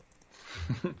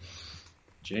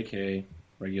JK,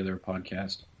 regular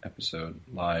podcast episode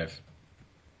live,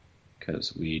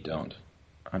 because we don't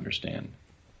understand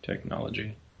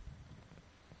technology.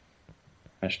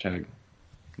 Hashtag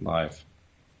live.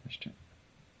 Hashtag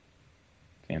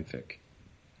fanfic.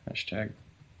 Hashtag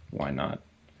why not.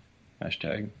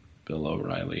 Hashtag Bill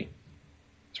O'Reilly.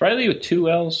 Is Riley with 2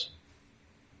 L's?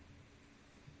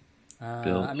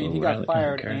 Bill he O'Reilly. Got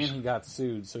fired and he got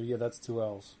sued, so yeah, that's 2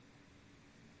 L's.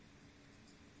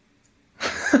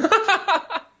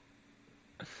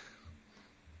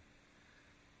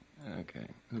 Okay,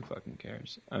 who fucking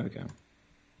cares? Okay.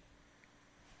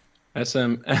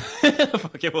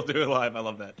 Fuck it, we'll do it live. I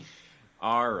love that.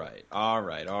 All right.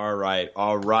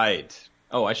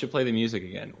 Oh, I should play the music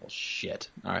again. Well, shit.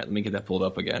 All right, let me get that pulled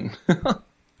up again.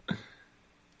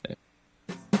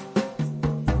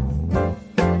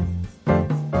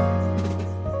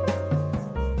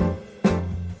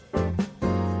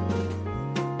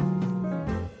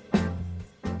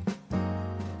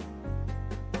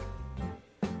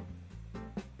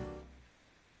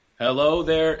 Hello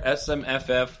there,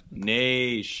 SMFF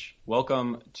Nation.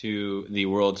 Welcome to the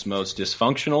world's most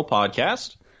dysfunctional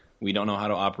podcast. We don't know how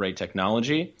to operate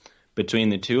technology. Between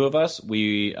the two of us,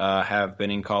 we have been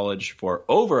in college for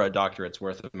over a doctorate's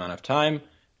worth of amount of time,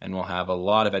 and we'll have a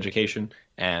lot of education.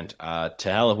 And to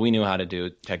hell if we knew how to do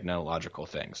technological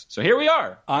things. So here we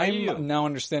are. I'm now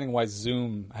understanding why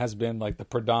Zoom has been like the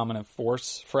predominant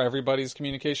force for everybody's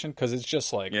communication, because it's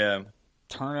just like, turn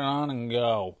it on and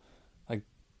go.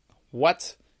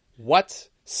 What?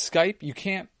 Skype? You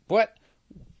can't. What?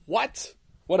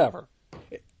 Whatever.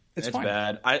 It's fine.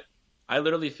 Bad. I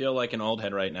literally feel like an old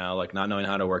head right now, like not knowing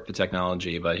how to work the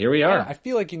technology. But here we are. Yeah, I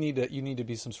feel like you need to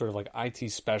be some sort of like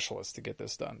IT specialist to get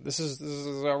this done. This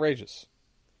is outrageous.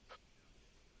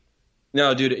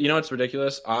 No, dude. You know what's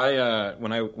ridiculous?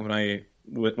 When I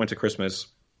went to Christmas,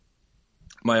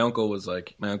 my uncle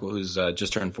who's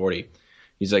just turned 40.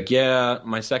 He's like, yeah,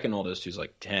 my second oldest, who's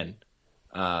like 10.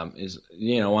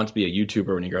 Wants to be a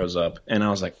YouTuber when he grows up. And I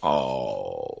was like,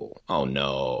 oh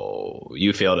no,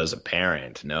 you failed as a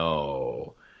parent.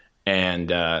 No. And,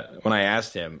 when I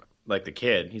asked him, like the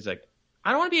kid, he's like,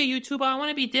 I don't want to be a YouTuber. I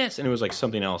want to be this. And it was like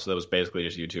something else that was basically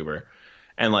just YouTuber.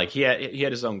 And like, he had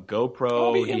his own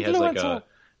GoPro. He has like a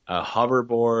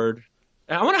hoverboard.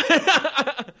 I want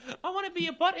to be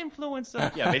a butt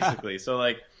influencer. Yeah, basically. So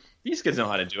like, these kids know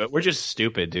how to do it. We're just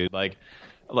stupid, dude. Like,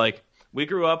 we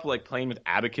grew up like playing with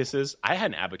abacuses. I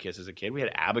had an abacus as a kid. We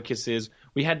had abacuses.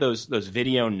 We had those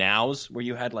video nows where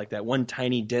you had like that one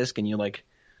tiny disc and you're like,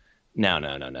 no.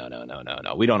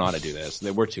 We don't know how to do this.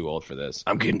 We're too old for this.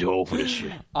 I'm getting too old for this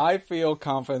shit. I feel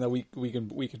confident that we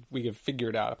can figure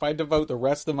it out. If I devote the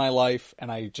rest of my life and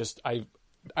I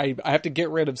have to get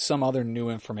rid of some other new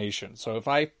information. So if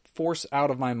I force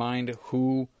out of my mind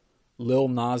who Lil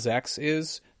Nas X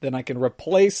is, then I can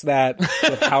replace that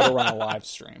with how to run a live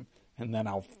stream. And then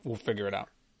we'll figure it out.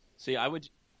 See, I want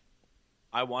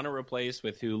to replace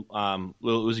with who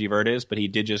Lil Uzi Vert is, but he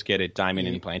did just get a diamond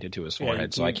implanted to his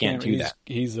forehead, so I can't do that.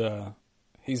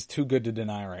 He's too good to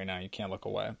deny right now. You can't look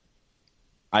away.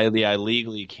 I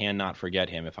legally cannot forget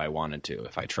him if I wanted to,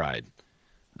 if I tried.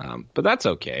 But that's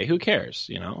okay. Who cares?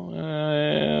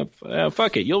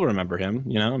 Fuck it. You'll remember him.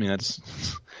 I mean,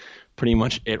 that's pretty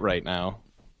much it right now.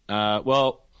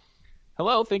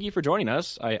 Hello, thank you for joining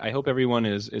us. I hope everyone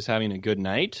is having a good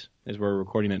night as we're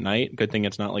recording at night. Good thing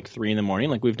it's not like 3 a.m.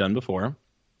 like we've done before.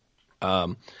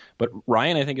 But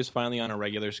Ryan, I think, is finally on a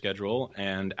regular schedule,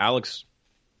 and Alex.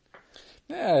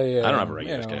 Yeah. I don't have a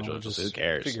regular schedule. Just who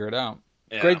cares? Figure it out.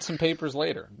 Yeah. Grade some papers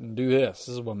later and do this.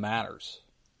 This is what matters.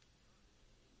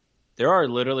 There are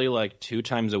literally like 2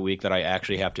 times a week that I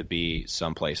actually have to be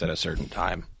someplace at a certain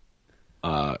time.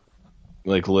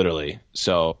 Like literally.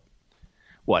 So.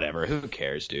 Whatever. Who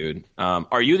cares, dude?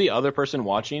 Are you the other person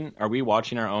watching? Are we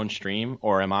watching our own stream,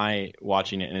 or am I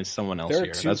watching it and is someone else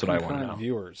here? That's what I want to know.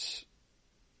 Viewers.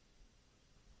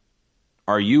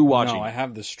 Are you watching? No, I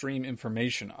have the stream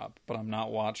information up, but I'm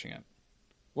not watching it.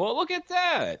 Well, look at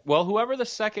that. Well, whoever the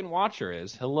second watcher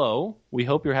is, hello. We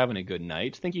hope you're having a good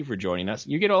night. Thank you for joining us.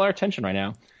 You get all our attention right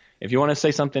now. If you want to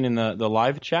say something in the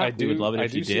live chat, we would love it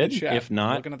if you did. If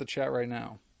not, I'm looking at the chat right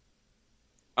now.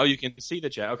 Oh, you can see the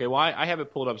chat. Okay, well, I have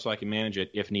it pulled up so I can manage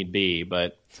it if need be,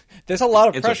 but... There's a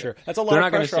lot of pressure. Okay. That's a lot of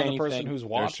pressure on the person who's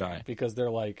watching, because they're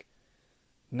like,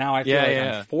 now I feel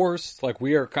I'm forced. Like,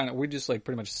 we just like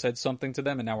pretty much said something to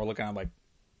them, and now we're looking at like,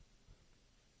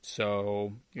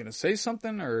 so, you gonna say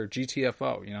something or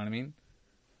GTFO? You know what I mean?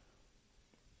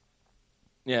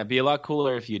 Yeah, it'd be a lot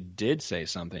cooler if you did say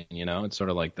something, It's sort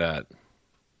of like that.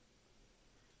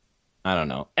 I don't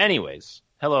know. Anyways,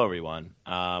 hello, everyone.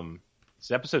 It's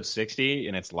episode 60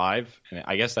 and it's live, and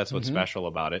I guess that's what's special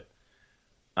about it.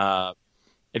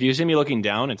 If you see me looking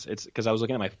down, it's because I was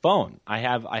looking at my phone. I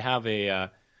have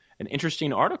an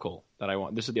interesting article that I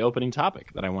want. This is the opening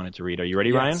topic that I wanted to read. Are you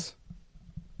ready, Ryan?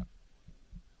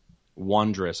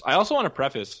 Wondrous. I also want to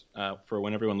preface for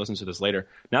when everyone listens to this later.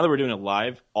 Now that we're doing it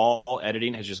live, all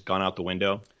editing has just gone out the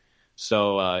window.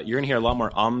 So you're gonna hear a lot more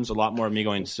ums, a lot more of me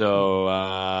going so,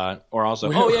 or also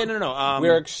no.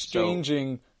 We're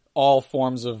exchanging all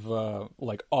forms of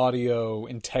like audio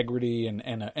integrity and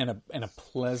a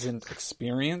pleasant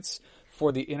experience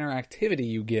for the interactivity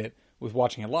you get with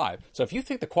watching it live. So if you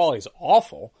think the quality is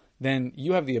awful, then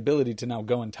you have the ability to now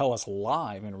go and tell us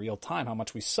live in real time how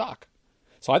much we suck.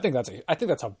 So I think that's a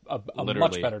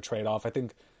much better trade-off. I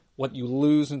think what you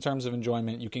lose in terms of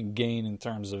enjoyment, you can gain in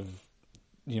terms of,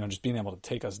 just being able to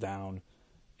take us down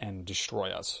and destroy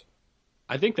us.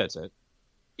 I think that's it.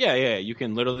 Yeah. You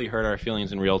can literally hurt our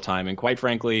feelings in real time. And quite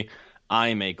frankly,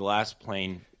 I'm a glass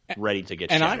plane ready to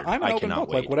get shattered. And I'm an open book.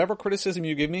 Wait. Like, whatever criticism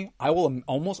you give me, I will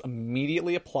almost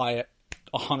immediately apply it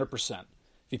 100%. If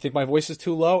you think my voice is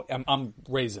too low, I'm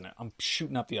raising it. I'm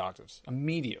shooting up the octaves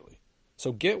immediately.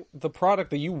 So get the product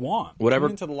that you want. Whatever.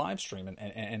 Tune into the live stream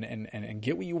and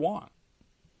get what you want.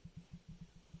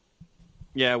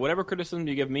 Yeah, whatever criticism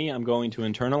you give me, I'm going to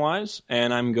internalize,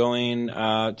 and I'm going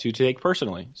to take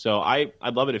personally. So I'd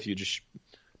love it if you just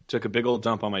took a big old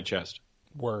dump on my chest.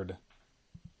 Word.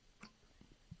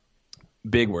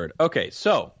 Big word. Okay,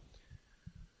 so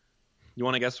you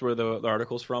want to guess where the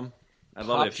article's from? I'd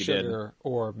love it if you did.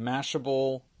 Or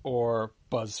Mashable or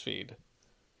BuzzFeed.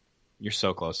 You're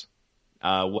so close.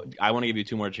 I want to give you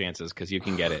 2 more chances because you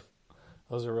can get it.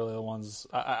 Those are really the ones.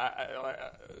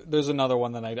 There's another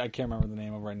one that I can't remember the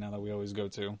name of right now that we always go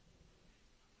to.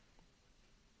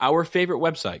 Our favorite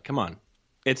website. Come on.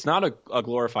 It's not a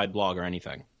glorified blog or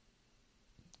anything.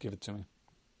 Give it to me.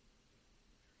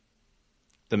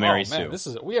 The Mary Sue.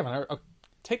 We haven't heard.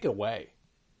 Take it away.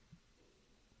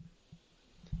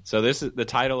 So the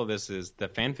title of this is The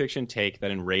Fanfiction Take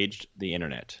That Enraged the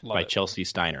Internet by Chelsea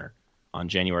Steiner on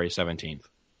January 17th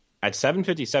at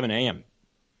 7:57 a.m.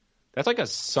 That's like a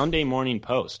Sunday morning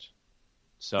post.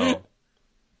 So, all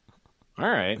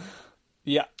right.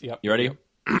 Yeah. Yep. You ready?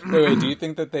 Wait. Do you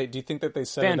think that they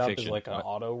set it up as like an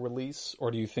auto release,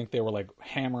 or do you think they were like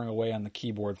hammering away on the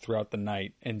keyboard throughout the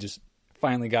night and just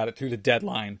finally got it through the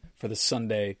deadline for the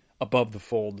Sunday above the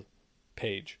fold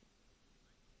page?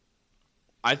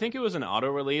 I think it was an auto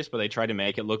release, but they tried to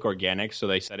make it look organic, so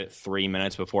they set it 3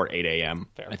 minutes before 8 a.m.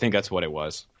 Fair. I think that's what it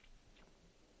was.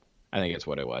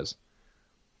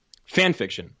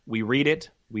 Fanfiction. We read it,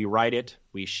 we write it,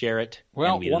 we share it,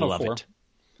 and we love it.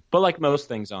 But like most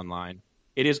things online,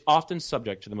 it is often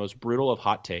subject to the most brutal of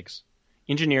hot takes,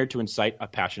 engineered to incite a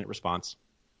passionate response.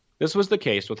 This was the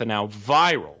case with a now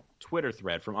viral Twitter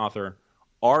thread from author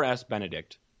R.S.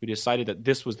 Benedict, who decided that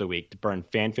this was the week to burn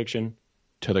fanfiction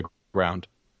to the ground.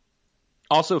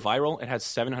 Also viral, it has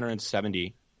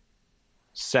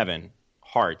 777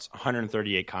 hearts,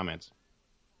 138 comments.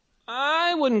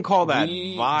 I wouldn't call that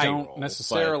viral. We don't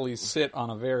necessarily sit on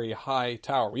a very high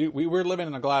tower. We're living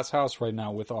in a glass house right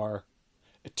now with our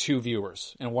 2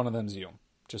 viewers, and one of them's you.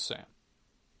 Just saying.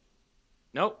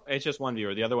 Nope, it's just 1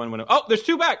 viewer. The other one went, oh, there's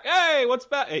 2 back. Hey, what's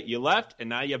back? Hey, you left, and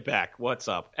now you're back. What's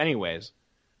up? Anyways,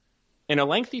 in a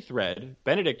lengthy thread,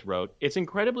 Benedict wrote, it's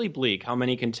incredibly bleak how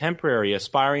many contemporary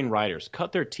aspiring writers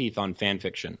cut their teeth on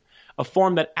fanfiction, a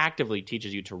form that actively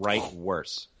teaches you to write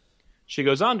worse. She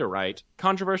goes on to write,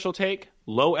 controversial take,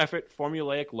 low effort,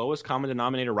 formulaic, lowest common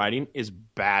denominator writing is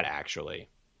bad, actually.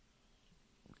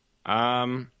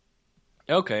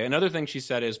 Okay, another thing she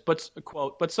said is,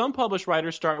 quote, but some published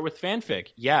writers start with fanfic.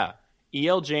 Yeah,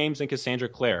 E.L. James and Cassandra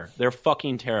Clare. They're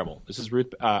fucking terrible. This is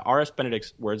R.S.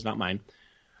 Benedict's words, not mine.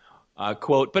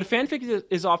 Quote, but fanfic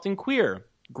is often queer.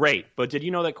 Great, but did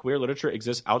you know that queer literature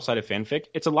exists outside of fanfic?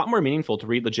 It's a lot more meaningful to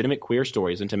read legitimate queer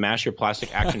stories than to mash your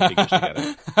plastic action figures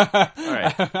together. All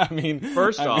right.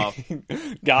 First off,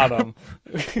 got him.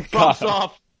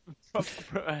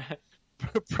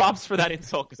 Props for that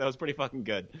insult because that was pretty fucking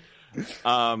good.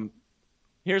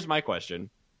 Here's my question,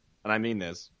 and I mean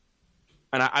this,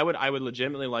 and I would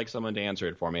legitimately like someone to answer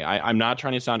it for me. I'm not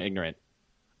trying to sound ignorant.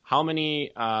 How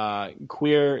many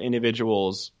queer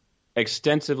individuals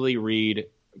extensively read,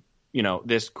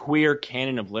 this queer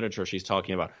canon of literature she's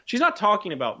talking about? She's not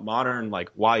talking about modern like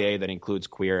YA that includes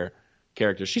queer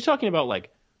characters. She's talking about like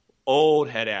old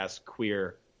head ass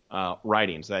queer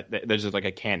writings that there's just like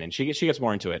a canon. She gets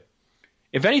more into it.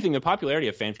 If anything, the popularity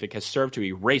of fanfic has served to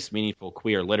erase meaningful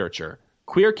queer literature.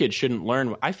 Queer kids shouldn't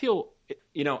learn. I feel,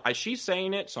 she's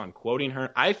saying it, so I'm quoting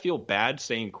her. I feel bad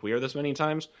saying queer this many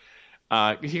times.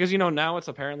 Because now it's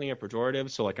apparently a pejorative,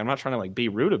 so like I'm not trying to like be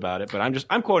rude about it, but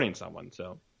I'm quoting someone.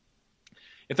 So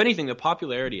if anything, the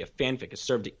popularity of fanfic has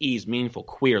served to erase meaningful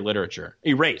queer literature.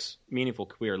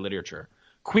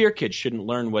 Queer kids shouldn't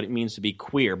learn what it means to be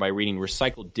queer by reading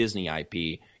recycled Disney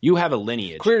IP. You have a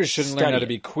lineage. Queers shouldn't learn how to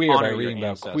be queer by Honor reading your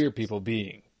about ancestors. queer people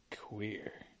being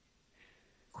queer.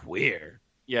 Queer.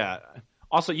 Yeah.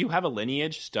 Also, you have a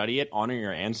lineage. Study it. Honor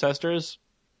your ancestors.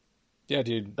 Yeah,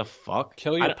 dude. The fuck?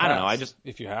 Kill your I don't know. past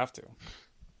if you have to.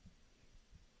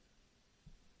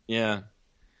 Yeah.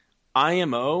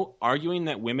 IMO arguing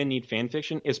that women need fan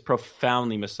fiction is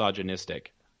profoundly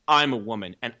misogynistic. I'm a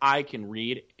woman, and I can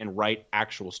read and write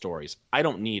actual stories. I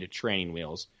don't need training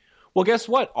wheels. Well, guess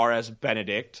what, R.S.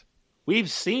 Benedict? We've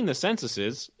seen the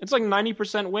censuses. It's like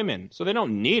 90% women, so they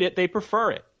don't need it. They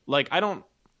prefer it. Like,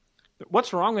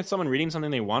 what's wrong with someone reading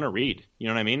something they want to read? You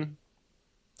know what I mean?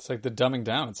 It's like the dumbing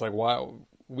down. It's like, wow,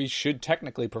 we should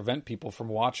technically prevent people from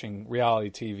watching reality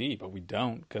TV, but we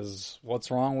don't, because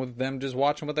what's wrong with them just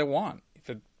watching what they want if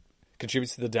it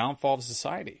contributes to the downfall of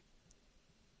society?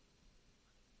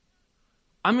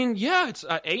 I mean, yeah, it's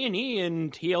A&E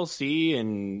and TLC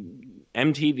and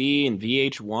MTV and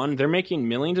VH1. They're making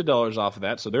millions of dollars off of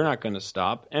that, so they're not going to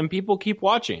stop. And people keep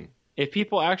watching. If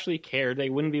people actually cared, they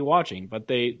wouldn't be watching, but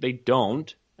they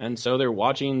don't. And so they're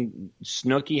watching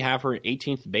Snooki have her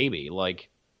 18th baby. Like,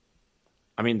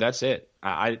 I mean, that's it.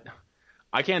 I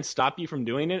can't stop you from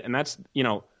doing it. And that's,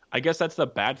 I guess that's the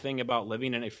bad thing about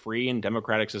living in a free and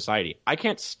democratic society. I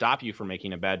can't stop you from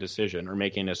making a bad decision or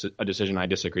making a decision I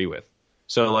disagree with.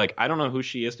 So, like, I don't know who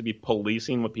she is to be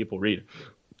policing what people read.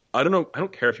 I don't know. I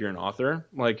don't care if you're an author.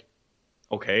 Like,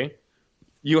 okay.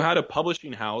 You had a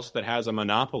publishing house that has a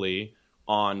monopoly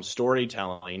on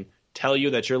storytelling tell you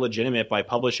that you're legitimate by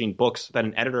publishing books that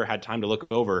an editor had time to look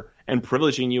over and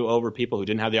privileging you over people who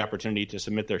didn't have the opportunity to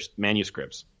submit their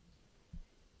manuscripts.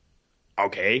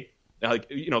 Okay. Like,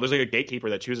 there's like a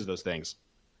gatekeeper that chooses those things.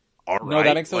 All right. No,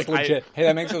 that makes those legit. Hey,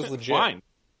 that makes those legit. Fine.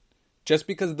 Just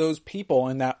because those people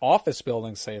in that office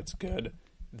building say it's good,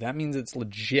 that means it's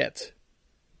legit.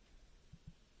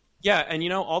 Yeah, and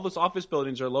all those office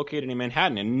buildings are located in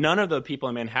Manhattan, and none of the people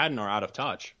in Manhattan are out of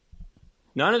touch.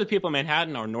 None of the people in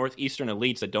Manhattan are northeastern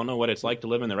elites that don't know what it's like to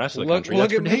live in the rest of the country.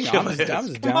 Look That's at me. I'm ridiculous.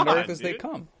 as down to earth as they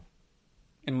come.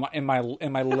 In my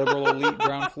liberal elite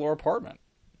ground floor apartment.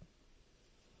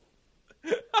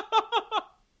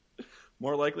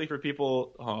 More likely for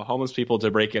people, homeless people, to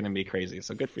break in and be crazy.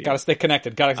 So good for you. Gotta stay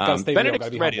connected. Gotta stay real. Benedict's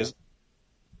Gotta be thread humble.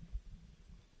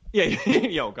 is,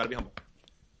 yeah, gotta be humble.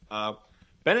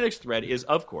 Benedict's thread is,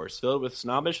 of course, filled with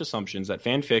snobbish assumptions that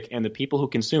fanfic and the people who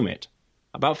consume it,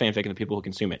 about fanfic and the people who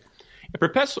consume it. It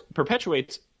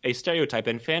perpetuates a stereotype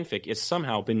that fanfic is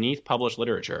somehow beneath published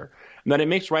literature, and that it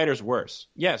makes writers worse.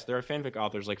 Yes, there are fanfic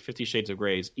authors like 50 Shades of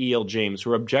Grey's E.L. James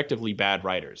who are objectively bad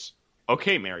writers.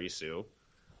 Okay, Mary Sue.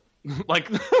 like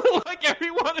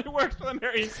everyone who works for the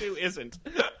Mary Sue isn't.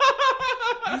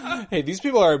 Hey, these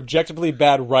people are objectively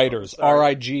bad writers.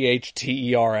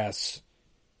 RIGHTERS.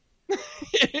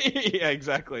 Yeah,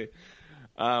 exactly.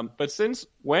 But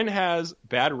when has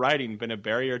bad writing been a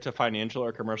barrier to financial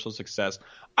or commercial success?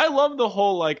 I love the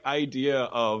whole idea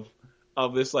of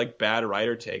this bad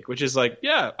writer take, which is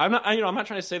yeah, I'm not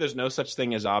trying to say there's no such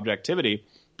thing as objectivity,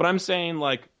 but I'm saying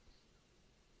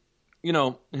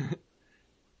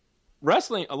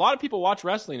wrestling, a lot of people watch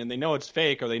wrestling and they know it's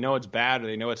fake or they know it's bad or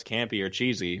they know it's campy or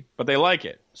cheesy, but they like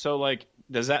it. So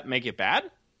does that make it bad?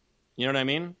 You know what I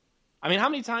mean? I mean, how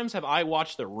many times have I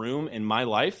watched The Room in my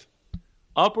life?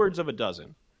 Upwards of a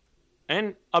dozen.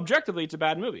 And objectively, it's a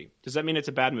bad movie. Does that mean it's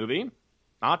a bad movie?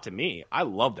 Not to me. I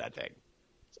love that thing.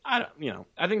 I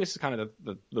think this is kind of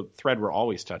the thread we're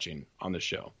always touching on this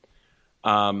show.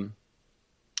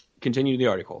 Continue the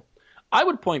article. I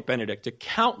would point Benedict to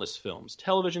countless films,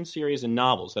 television series, and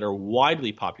novels that are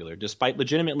widely popular despite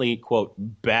legitimately, quote,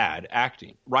 bad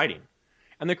writing.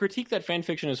 And the critique that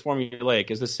fanfiction is formulaic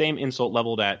is the same insult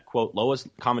leveled at, quote, lowest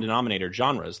common denominator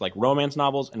genres like romance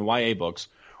novels and YA books,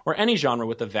 or any genre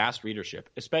with a vast readership,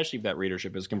 especially if that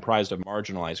readership is comprised of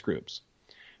marginalized groups.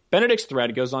 Benedict's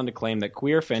thread goes on to claim that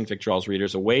queer fanfic draws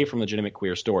readers away from legitimate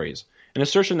queer stories, an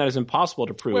assertion that is impossible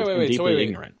to prove and deeply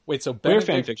ignorant. Wait, so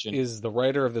Benedict is the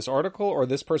writer of this article, or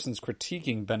this person's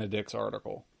critiquing Benedict's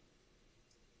article?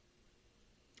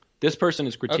 This person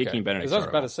is critiquing Benedict's article. I was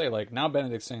about to say, now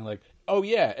Benedict's saying, oh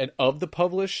yeah, and of the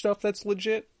published stuff that's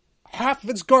legit, half of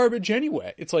it's garbage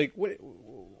anyway. It's like, what?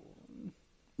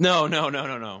 No.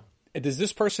 Does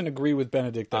this person agree with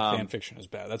Benedict that fan fiction is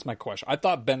bad? That's my question. I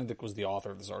thought Benedict was the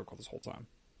author of this article this whole time.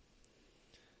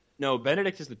 No,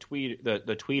 Benedict is the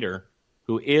tweeter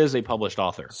who is a published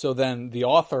author. So then the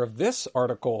author of this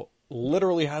article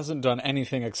literally hasn't done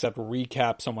anything except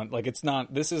recap someone. Like,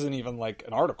 this isn't even like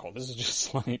an article. This is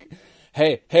just like,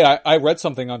 hey, I read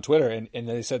something on Twitter and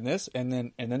they said this, and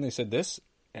then they said this,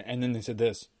 and then they said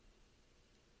this.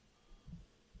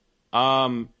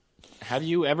 Have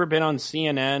you ever been on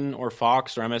CNN or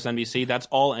Fox or MSNBC? That's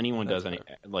all anyone does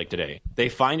today. They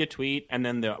find a tweet and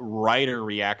then the writer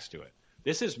reacts to it.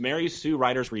 This is Mary Sue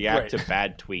writers react to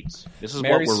bad tweets. This is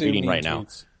what we're reading right now.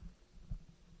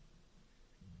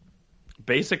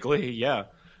 Basically, yeah.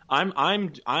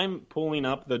 I'm pulling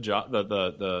up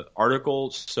the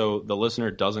article so the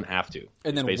listener doesn't have to.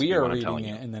 And then we are reading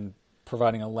it and then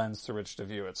providing a lens through which to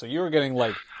view it. So you were getting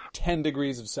like 10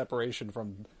 degrees of separation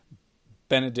from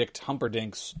Benedict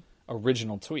Humperdinck's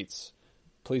original tweets.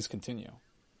 Please continue.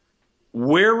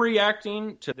 We're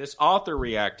reacting to this author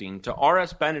reacting to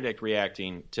R.S. Benedict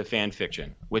reacting to fan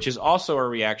fiction, which is also a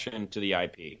reaction to the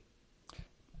IP.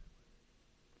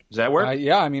 Does that work?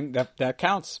 Yeah, I mean, that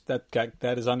counts.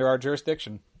 That is under our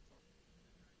jurisdiction.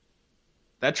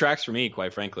 That tracks for me,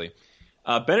 quite frankly.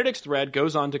 Benedict's thread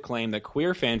goes on to claim that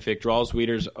queer fanfic draws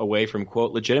readers away from,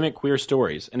 quote, legitimate queer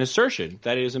stories, an assertion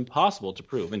that it is impossible to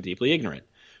prove and deeply ignorant.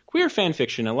 Queer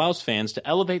fanfiction allows fans to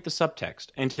elevate the subtext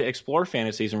and to explore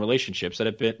fantasies and relationships that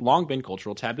have long been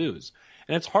cultural taboos,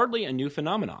 and it's hardly a new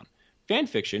phenomenon.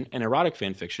 Fanfiction, and erotic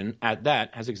fanfiction at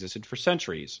that, has existed for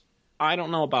centuries. I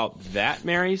don't know about that,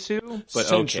 Mary Sue, but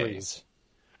centuries. Okay.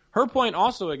 Her point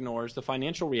also ignores the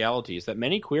financial realities that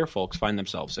many queer folks find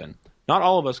themselves in. Not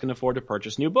all of us can afford to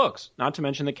purchase new books, not to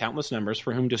mention the countless numbers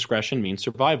for whom discretion means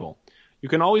survival. You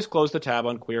can always close the tab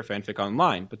on queer fanfic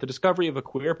online, but the discovery of a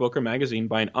queer book or magazine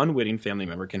by an unwitting family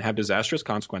member can have disastrous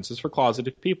consequences for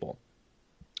closeted people.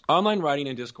 Online writing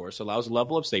and discourse allows a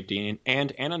level of safety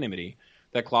and anonymity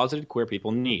that closeted queer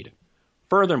people need.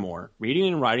 Furthermore, reading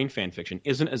and writing fanfiction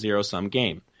isn't a zero-sum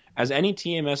game. As any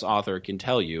TMS author can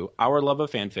tell you, our love of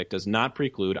fanfic does not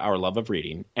preclude our love of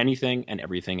reading anything and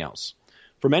everything else.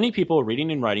 For many people,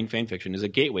 reading and writing fanfiction is a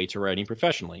gateway to writing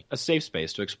professionally, a safe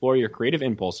space to explore your creative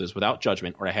impulses without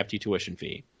judgment or a hefty tuition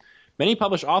fee. Many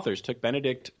published authors took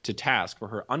Benedict to task for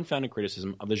her unfounded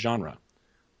criticism of the genre.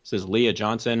 Says Leah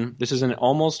Johnson, this is an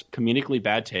almost comedically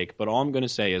bad take, but all I'm going to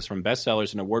say is from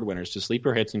bestsellers and award winners to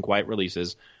sleeper hits and quiet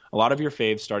releases, a lot of your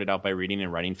faves started out by reading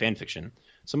and writing fanfiction.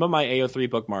 Some of my AO3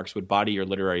 bookmarks would body your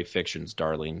literary fictions,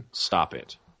 darling. Stop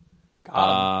it.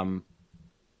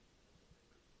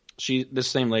 This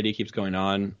same lady keeps going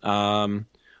on.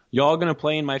 Y'all gonna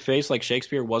play in my face like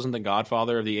Shakespeare wasn't the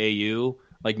godfather of the AU?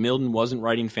 Like Milton wasn't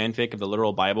writing fanfic of the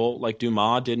literal Bible? Like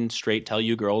Dumas didn't straight tell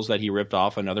you girls that he ripped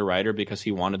off another writer because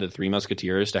he wanted the Three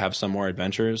Musketeers to have some more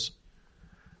adventures?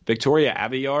 Victoria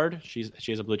Aveyard,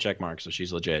 she has a blue check mark, so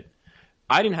she's legit.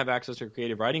 I didn't have access to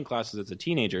creative writing classes as a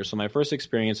teenager, so my first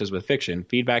experiences with fiction,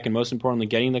 feedback, and most importantly,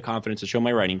 getting the confidence to show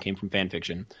my writing came from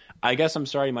fanfiction. I guess I'm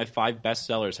sorry my 5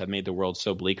 bestsellers have made the world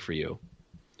so bleak for you.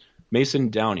 Mason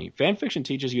Downey. Fanfiction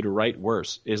teaches you to write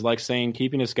worse. It is like saying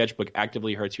keeping a sketchbook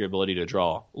actively hurts your ability to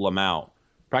draw. Lamau.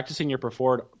 Practicing your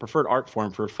preferred art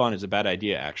form for fun is a bad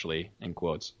idea, actually. In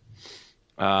quotes.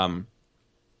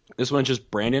 This one's just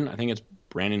Brandon. I think it's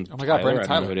Brandon Tyler. Oh my God, Brandon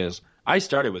Tyler. I don't know who it is. I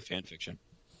started with fanfiction.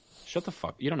 Shut the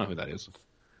fuck. You don't know who that is.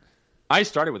 I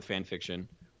started with fanfiction.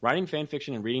 Writing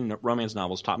fanfiction and reading romance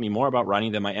novels taught me more about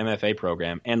writing than my MFA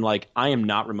program. And, I am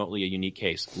not remotely a unique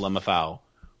case. Lemafau.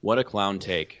 What a clown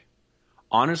take.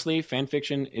 Honestly,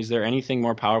 fanfiction, is there anything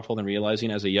more powerful than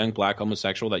realizing as a young black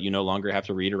homosexual that you no longer have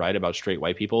to read or write about straight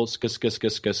white people?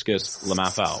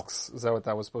 Lemafau. Is that what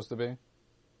that was supposed to be?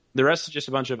 The rest is just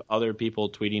a bunch of other people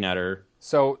tweeting at her.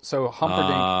 So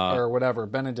Humperdinck or whatever,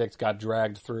 Benedict got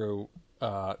dragged through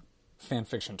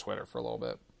fanfiction Twitter for a little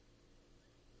bit.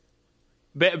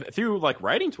 But through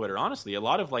writing Twitter, honestly, a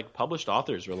lot of published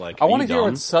authors were like, I want to hear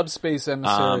what Subspace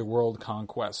Emissary World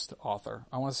Conquest author.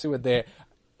 I want to see what they.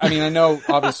 I mean, I know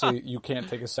obviously you can't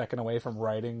take a second away from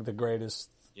writing the greatest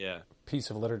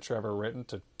piece of literature ever written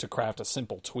to craft a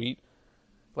simple tweet.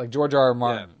 Like George R. R.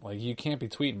 Martin, you can't be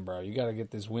tweeting, bro. You got to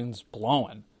get these winds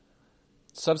blowing.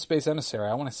 Subspace Emissary,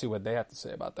 I want to see what they have to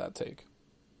say about that take.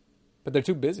 But they're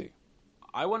too busy.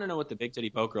 I want to know what the Big Titty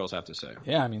Poke Girls have to say.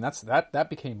 Yeah, I mean that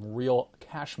became real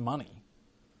cash money.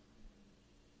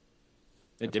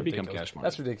 It did become cash money.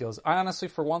 That's ridiculous. I honestly,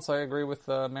 for once, I agree with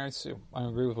Mary Sue. I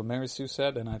agree with what Mary Sue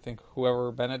said, and I think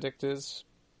whoever Benedict is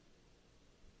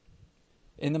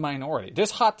in the minority.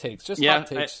 Just hot takes. Hot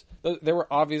takes. There were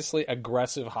obviously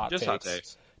aggressive hot takes. Just hot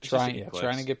takes.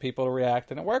 Trying to get people to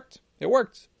react, and it worked. It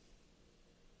worked.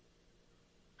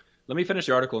 Let me finish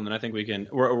the article, and then I think we can.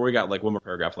 We got one more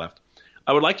paragraph left.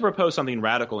 I would like to propose something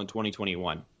radical in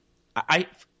 2021.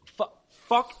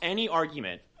 Fuck any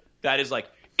argument that is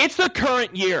it's the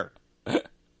current year.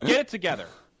 Get it together.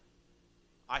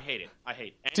 I hate it. I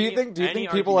hate. Do you think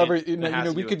people ever?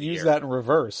 We could use that in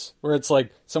reverse, where it's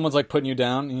like someone's like putting you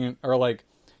down, or like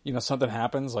something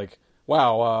happens, like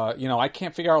wow, I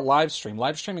can't figure out live stream.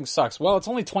 Live streaming sucks. Well, it's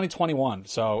only 2021,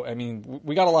 so I mean,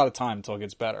 we got a lot of time until it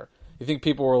gets better. You think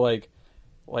people were like,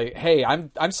 hey,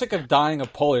 I'm sick of dying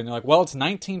of polio, and you're like, well, it's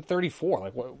 1934.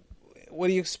 Like, what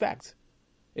do you expect?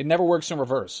 It never works in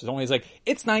reverse. It's always like,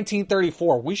 it's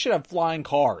 1934. We should have flying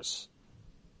cars.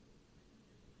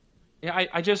 Yeah,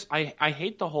 I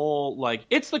hate the whole, like,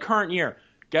 it's the current year.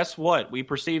 Guess what? We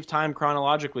perceive time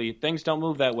chronologically. Things don't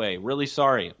move that way. Really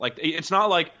sorry. Like, it's not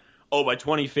like, oh, by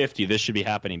 2050 this should be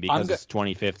happening because it's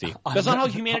 2050. That's not how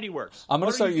humanity works. I'm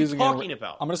going to start using I'm going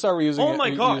to start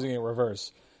using it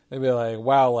reverse. They'd be like,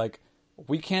 wow, like,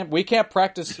 we can't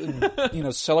practice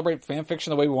and, celebrate fan fiction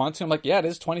the way we want to. I'm like, yeah, it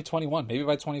is 2021. Maybe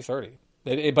by 2030.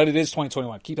 But it is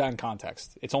 2021. Keep that in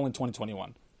context. It's only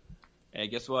 2021. Hey,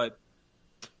 guess what?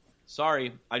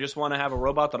 Sorry, I just want to have a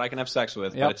robot that I can have sex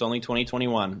with, Yep. but it's only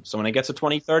 2021. So when it gets to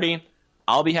 2030,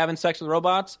 I'll be having sex with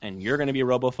robots, and you're going to be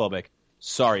robophobic.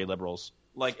 Sorry, liberals.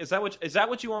 Like, is that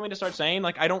what you want me to start saying?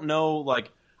 Like, I don't know.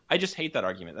 Like, I just hate that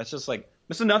argument. That's just like,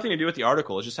 this has nothing to do with the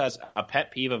article. It just has a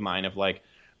pet peeve of mine of like,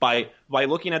 by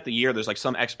looking at the year, there's like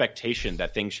some expectation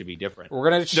that things should be different. We're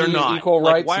going to achieve equal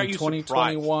rights in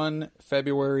 2021,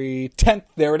 February 10th.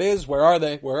 There it is. Where are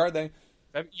they?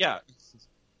 Yeah.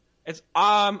 It's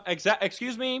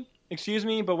excuse me,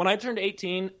 but when I turned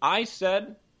 18, I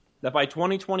said that by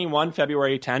 2021,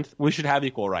 February 10th, we should have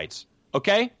equal rights.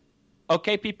 Okay,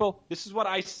 people, this is what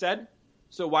I said.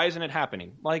 So why isn't it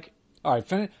happening? Like, all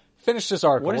right, finish this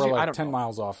article. We're like 10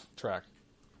 miles off track.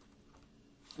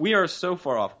 We are so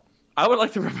far off. I would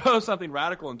like to propose something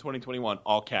radical in 2021.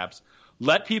 All caps.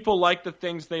 Let people like the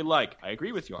things they like. I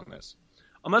agree with you on this.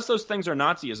 Unless those things are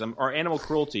Nazism or animal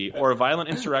cruelty or a violent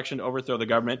insurrection to overthrow the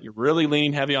government, you're really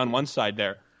leaning heavy on one side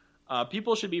there.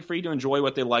 People should be free to enjoy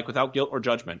what they like without guilt or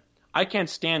judgment. I can't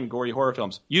stand gory horror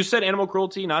films. You said animal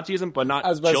cruelty, Nazism, but not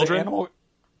children.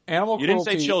 Animal you cruelty didn't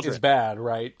say children. Is bad,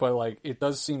 right? But like, it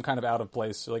does seem kind of out of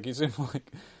place. Like, you seem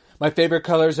like my favorite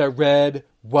colors are red,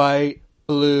 white,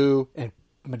 blue, and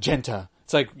magenta.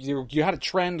 It's like you had a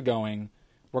trend going,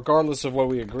 regardless of what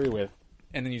we agree with,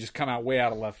 and then you just come out way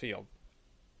out of left field.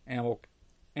 Animal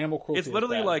cruelty. It's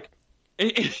literally like,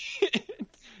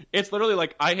 it's literally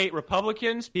like, I hate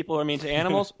Republicans. People are mean to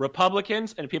animals.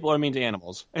 Republicans and people are mean to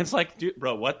animals. And it's like, dude,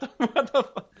 bro, what the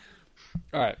fuck?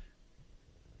 All right.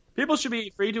 People should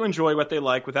be free to enjoy what they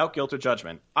like without guilt or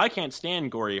judgment. I can't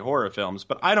stand gory horror films,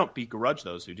 but I don't begrudge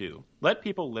those who do. Let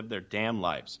people live their damn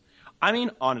lives. I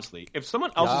mean, honestly, if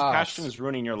someone else's passion is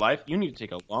ruining your life, you need to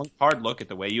take a long, hard look at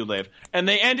the way you live. And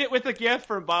they end it with a gift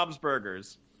from Bob's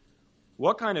Burgers.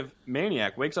 What kind of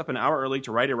maniac wakes up an hour early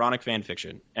to write ironic fan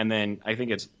fiction? And then I think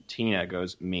it's Tina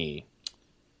goes, me.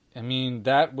 I mean,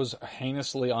 that was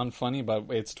heinously unfunny,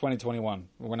 but it's 2021.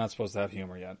 We're not supposed to have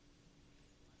humor yet.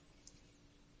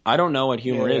 I don't know what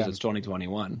humor is. It's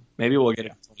 2021. Maybe we'll get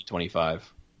it in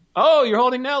 2025. Oh, you're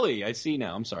holding Nelly. I see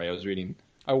now. I'm sorry. I was reading.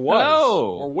 I was.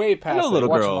 Hello. We're way past Hello, little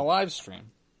watching girl. the live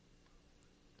stream.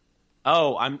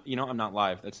 Oh, I'm not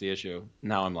live. That's the issue.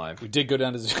 Now I'm live. We did go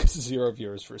down to 0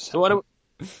 viewers for a second. So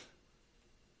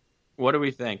what do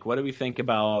we think? What do we think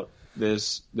about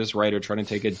this writer trying to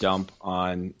take a dump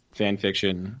on fan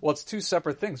fiction? Well, it's two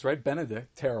separate things, right?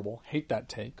 Benedict, terrible. Hate that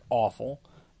take. Awful.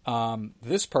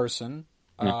 This person,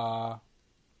 good.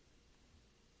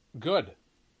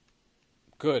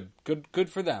 Good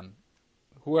for them.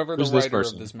 Whoever the writer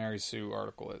of this Mary Sue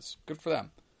article is. Good for them.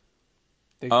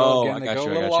 They go a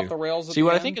little off the rails at the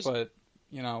end, but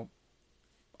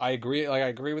I agree. Like, I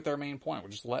agree with their main point.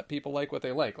 We just let people like what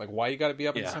they like. Like, why you got to be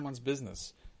up in someone's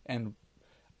business? And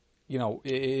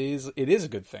it is a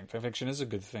good thing. Fan fiction is a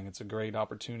good thing. It's a great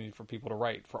opportunity for people to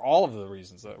write for all of the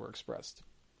reasons that were expressed.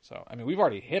 So, I mean, we've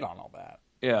already hit on all that.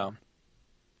 Yeah.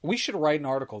 We should write an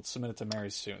article and submit it to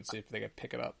Mary Sue and see if they could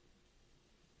pick it up.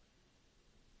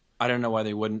 I don't know why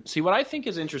they wouldn't. See, what I think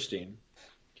is interesting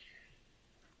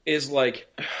is, like,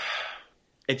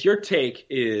 if your take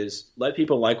is let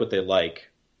people like what they like,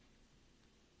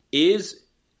 does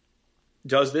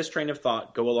this train of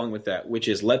thought go along with that, which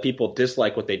is let people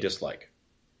dislike what they dislike?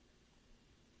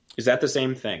 Is that the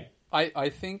same thing? I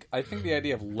think the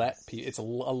idea of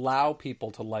allow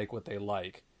people to like what they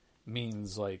like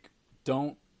means, like,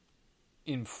 don't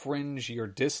infringe your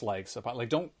dislikes upon, like,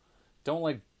 don't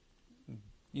like,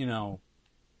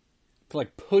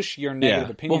 like, push your negative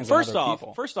opinions on other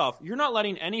people. First off, you're not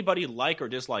letting anybody like or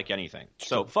dislike anything.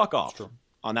 So fuck off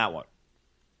on that one.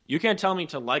 You can't tell me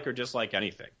to like or dislike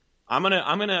anything. I'm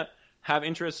gonna have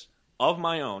interests of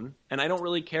my own, and I don't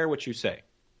really care what you say.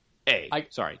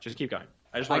 Sorry, just keep going.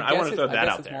 I want to throw that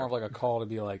out there. It's more of like a call to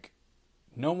be like,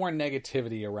 no more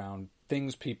negativity around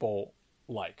things people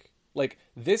like. Like,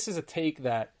 this is a take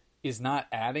that is not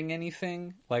adding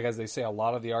anything. Like, as they say, a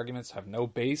lot of the arguments have no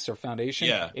base or foundation.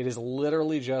 Yeah. It is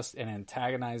literally just an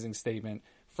antagonizing statement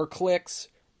for clicks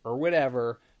or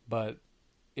whatever, but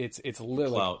it's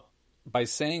literally... Clout. By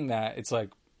saying that, it's like,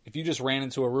 if you just ran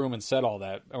into a room and said all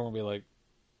that, everyone would be like,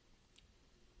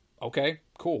 okay,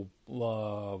 cool.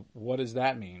 What does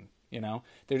that mean? You know,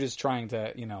 they're just trying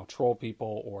to, troll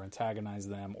people or antagonize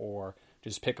them or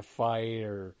just pick a fight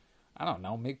or, I don't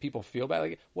know, make people feel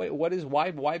bad. Like,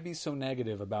 why be so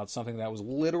negative about something that was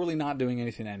literally not doing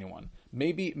anything to anyone?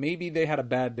 Maybe they had a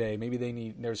bad day.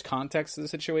 Maybe there's context to the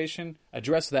situation.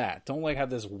 Address that. Don't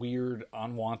have this weird,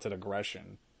 unwanted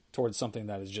aggression towards something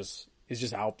that is just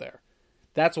out there.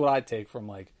 That's what I take from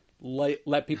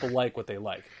let people like what they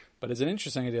like. But it's an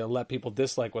interesting idea to let people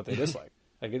dislike what they dislike.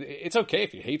 Like, it's okay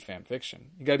if you hate fan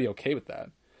fiction. You got to be okay with that.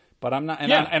 But I'm not,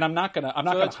 I'm not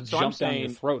gonna jump down your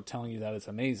throat telling you that it's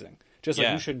amazing. Just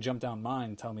like you shouldn't jump down mine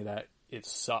and tell me that it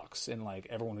sucks and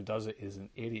everyone who does it is an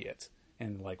idiot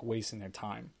and wasting their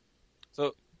time.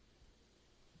 So,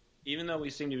 even though we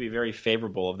seem to be very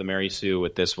favorable of the Mary Sue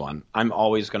with this one, I'm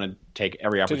always going to take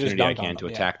every opportunity I can to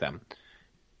attack them.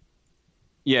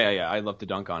 Yeah, I love to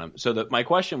dunk on them. So my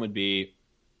question would be,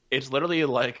 it's literally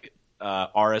like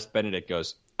R.S. Benedict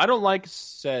goes, I don't like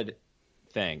said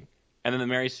thing. And then the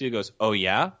Mary Sue goes, oh,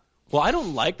 yeah? Well, I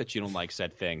don't like that you don't like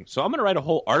said thing, so I'm going to write a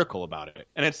whole article about it.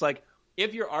 And it's like,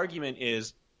 if your argument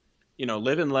is,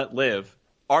 live and let live,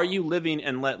 are you living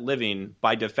and let living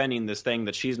by defending this thing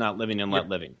that she's not living and let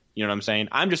living? You know what I'm saying?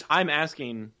 I'm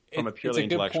asking from a purely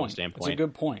intellectual standpoint. It's a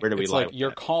good point. Where do we lie?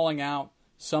 You're calling out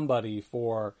somebody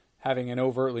for having an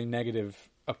overtly negative,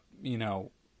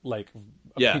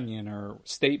 opinion or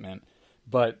statement,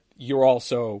 but you're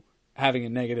also having a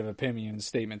negative opinion and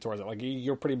statement towards it. Like,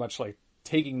 you're pretty much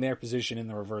taking their position in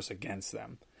the reverse against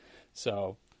them.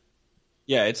 So,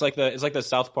 yeah, it's like the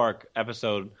South Park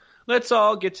episode. Let's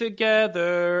all get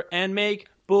together and make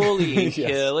bullying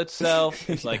kill itself.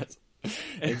 It's like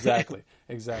exactly.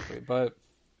 But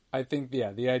I think the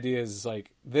idea is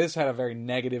this had a very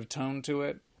negative tone to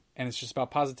it, and it's just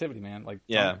about positivity, man.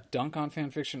 Dunk on fan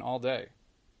fiction all day,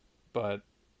 but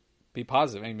be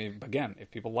positive. I mean, again,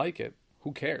 if people like it,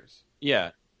 who cares?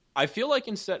 Yeah, I feel like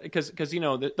instead, because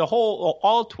the whole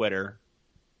all Twitter,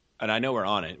 and I know we're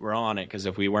on it. We're on it because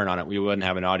if we weren't on it, we wouldn't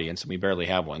have an audience, and we barely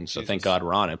have one. So thank God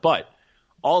we're on it. But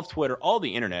all of Twitter, all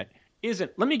the internet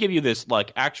isn't. Let me give you this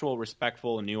actual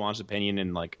respectful and nuanced opinion,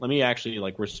 and let me actually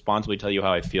responsibly tell you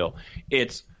how I feel.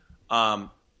 It's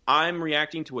I'm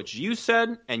reacting to what you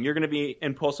said, and you're going to be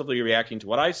impulsively reacting to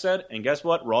what I said. And guess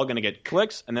what? We're all going to get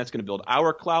clicks, and that's going to build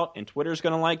our clout, and Twitter's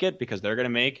going to like it because they're going to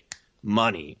make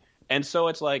money. And so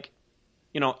it's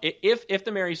if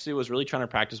the Mary Sue was really trying to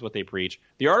practice what they preach,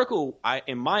 the article,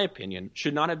 in my opinion,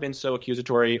 should not have been so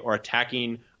accusatory or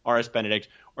attacking R.S. Benedict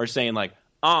or saying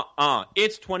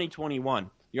it's 2021.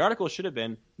 The article should have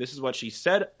been, this is what she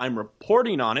said. I'm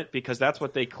reporting on it because that's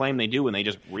what they claim they do when they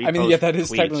just repost that is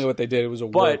tweets. Technically what they did. It was a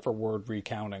word-for-word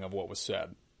recounting of what was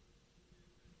said.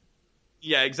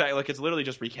 Yeah, exactly. It's literally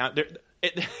just recount.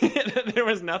 There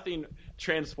was nothing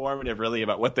transformative really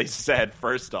about what they said,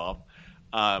 first off.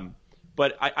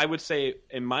 But I would say,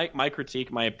 in my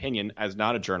critique, my opinion, as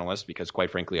not a journalist, because quite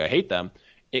frankly I hate them,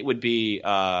 it would be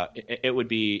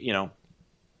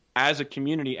as a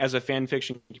community, as a fan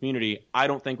fiction community, I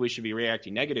don't think we should be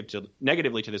reacting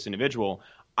negatively to this individual.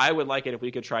 I would like it if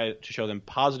we could try to show them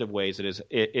positive ways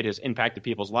it has impacted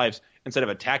people's lives instead of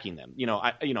attacking them.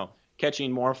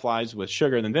 Catching more flies with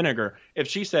sugar than vinegar. If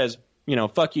she says,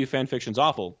 fuck you, fan fiction's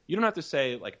awful, you don't have to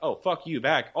say oh, fuck you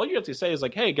back. All you have to say is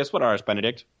hey, guess what, R.S.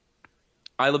 Benedict?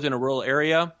 I lived in a rural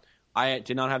area. I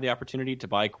did not have the opportunity to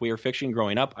buy queer fiction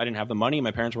growing up. I didn't have the money.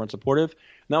 My parents weren't supportive.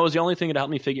 And that was the only thing that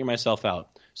helped me figure myself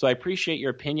out. So I appreciate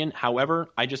your opinion. However,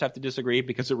 I just have to disagree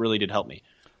because it really did help me.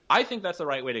 I think that's the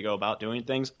right way to go about doing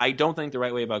things. I don't think the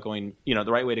right way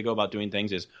to go about doing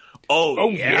things is, oh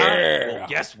yeah. Well,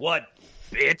 guess what,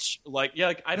 bitch?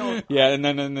 I don't. Yeah, and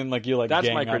then you that's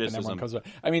gang my up criticism. And comes back.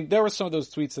 I mean, there were some of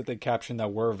those tweets that they captioned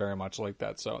that were very much like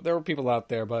that. So there were people out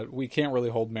there, but we can't really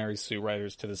hold Mary Sue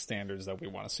writers to the standards that we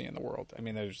want to see in the world. I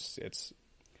mean, it's.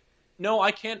 No,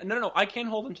 I can't. No, I can't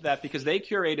hold them to that because they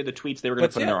curated the tweets they were going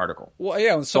to put in their article. Well,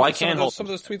 yeah, so I can't hold some of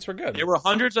those tweets were good. There were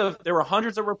hundreds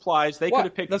of replies. They could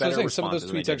have picked better responses. Some of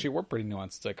those tweets actually were pretty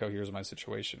nuanced. It's like, oh, here's my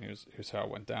situation. Here's how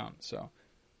it went down. So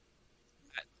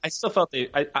I still felt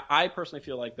I personally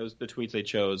feel like the tweets they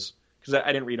chose because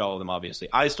I didn't read all of them, obviously.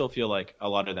 I still feel like a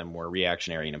lot of them were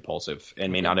reactionary and impulsive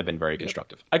and may not have been very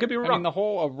constructive. I could be wrong. I mean, the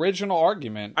whole original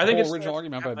argument, by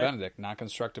Benedict, not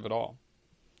constructive at all.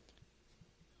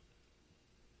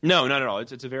 No, not at all.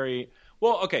 It's a very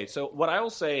well. Okay, so what I will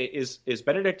say is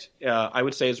Benedict, I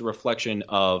would say, is a reflection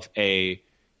of a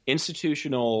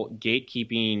institutional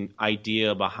gatekeeping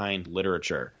idea behind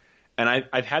literature. And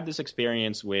I've had this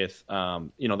experience with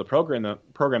the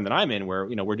program that I'm in, where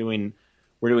we're doing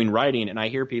writing, and I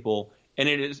hear people, and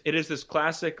it is this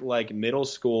classic like middle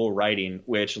school writing,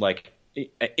 which like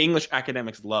English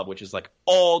academics love, which is like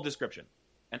all description.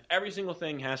 And every single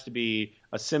thing has to be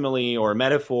a simile or a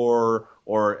metaphor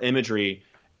or imagery.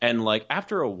 And like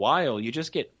after a while, you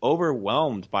just get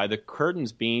overwhelmed by the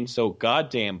curtains being so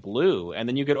goddamn blue. And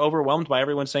then you get overwhelmed by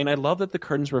everyone saying, I love that the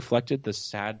curtains reflected the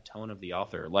sad tone of the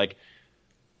author. Like,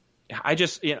 I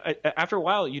just, after a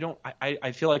while,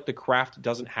 I feel like the craft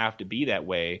doesn't have to be that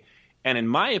way. And in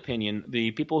my opinion,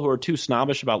 the people who are too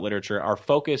snobbish about literature are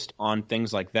focused on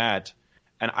things like that.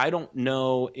 And I don't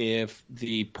know if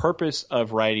the purpose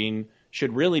of writing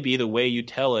should really be the way you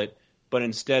tell it, but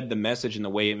instead the message and the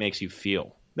way it makes you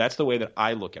feel. That's the way that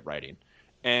I look at writing.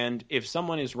 And if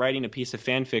someone is writing a piece of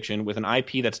fan fiction with an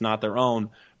IP that's not their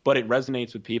own, but it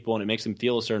resonates with people and it makes them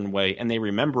feel a certain way and they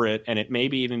remember it and it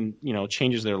maybe even,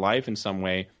 changes their life in some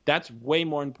way, that's way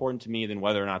more important to me than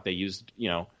whether or not they used,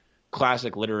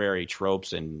 classic literary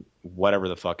tropes and whatever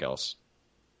the fuck else.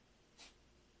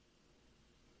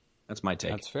 That's my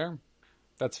take.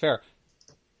 That's fair.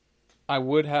 I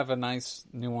would have a nice,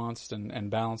 nuanced, and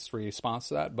balanced response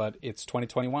to that, but it's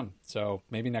 2021, so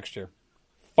maybe next year.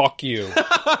 Fuck you.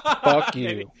 Fuck you.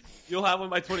 Maybe. You'll have one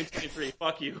by 2023.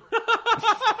 Fuck you.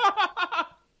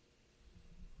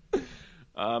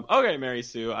 Okay, Mary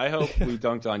Sue. I hope we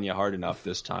dunked on you hard enough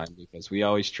this time, because we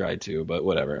always try to, but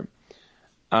whatever.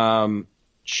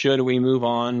 Should we move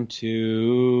on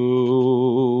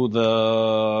to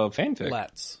the fanfic?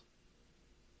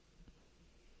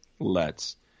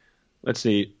 Let's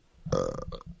see.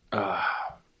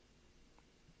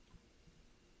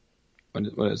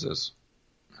 What is this?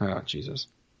 Oh, Jesus.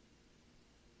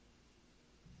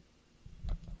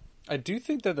 I do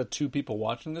think that the two people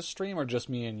watching this stream are just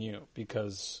me and you,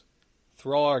 because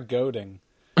through all our goading,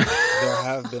 there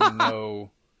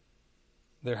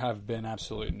have been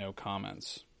absolutely no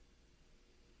comments.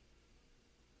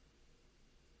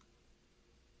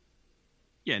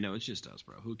 Yeah, no, it's just us,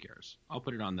 bro. Who cares? I'll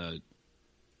put it on the...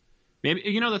 Maybe,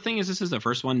 the thing is, this is the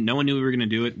first one. No one knew we were going to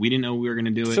do it. We didn't know we were going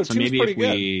to do it. So maybe if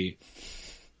we...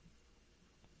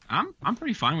 Good. I'm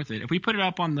pretty fine with it. If we put it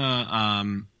up on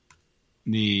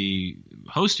the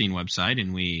hosting website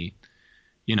and we,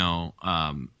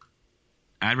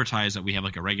 advertise that we have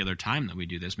like a regular time that we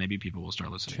do this, maybe people will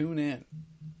start listening. Tune in.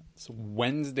 It's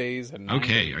Wednesdays at 9.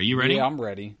 Okay, are you ready? Yeah, I'm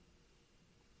ready.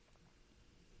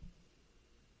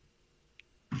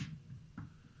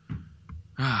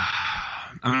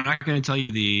 I'm not going to tell you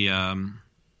the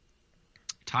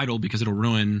title because it'll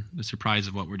ruin the surprise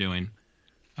of what we're doing.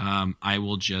 I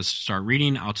will just start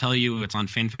reading. I'll tell you it's on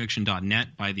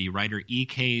fanfiction.net by the writer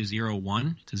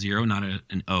EK01. It's a 0, not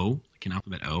an O, like an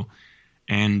alphabet O.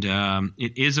 And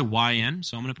it is a YN,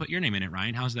 so I'm going to put your name in it,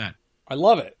 Ryan. How's that? I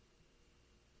love it.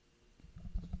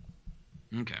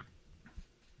 Okay.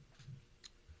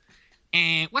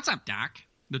 And what's up, Doc?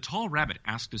 The tall rabbit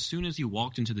asked as soon as he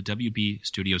walked into the WB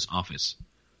Studios office.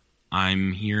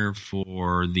 I'm here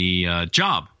for the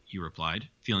job, you replied,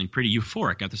 feeling pretty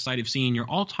euphoric at the sight of seeing your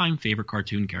all-time favorite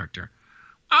cartoon character.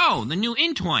 Oh, the new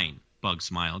Intwine, Bug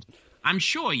smiled. I'm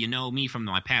sure you know me from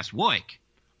my past work.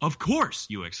 Of course,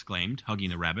 you exclaimed, hugging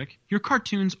the rabbit. Your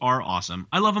cartoons are awesome.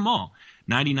 I love them all.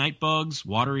 Nighty Night Bugs,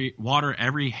 Water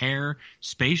Every Hair,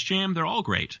 Space Jam, they're all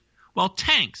great. Well,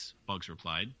 thanks, Bugs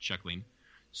replied, chuckling.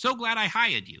 So glad I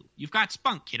hired you. You've got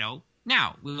spunk, kiddo.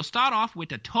 Now, we'll start off with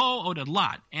the toe or the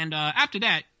lot, and after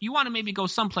that, you want to maybe go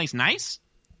someplace nice?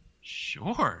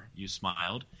 Sure, you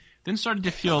smiled, then started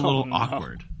to feel a little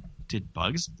awkward. Did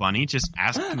Bugs Bunny just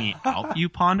ask me out, you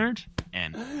pondered?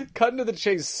 And cutting to the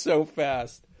chase so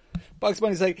fast. Bugs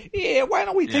Bunny's like, yeah, why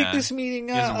don't we take this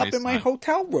meeting up in my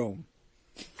hotel room?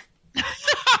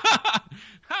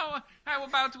 How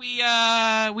about we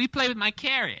play with my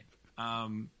carrot?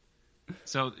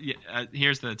 So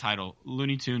here's the title: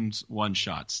 Looney Tunes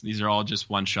one-shots. These are all just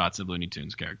one-shots of Looney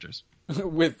Tunes characters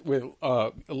with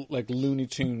like Looney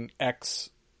Tune X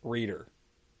reader.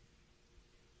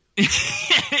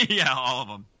 Yeah, all of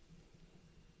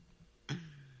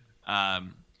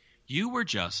them. You were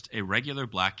just a regular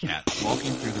black cat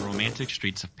walking through the romantic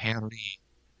streets of Paris.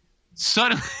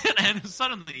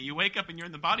 Suddenly, you wake up and you're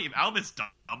in the body of Albus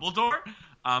Dumbledore.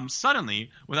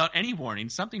 Suddenly, without any warning,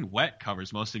 something wet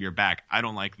covers most of your back. I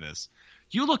don't like this.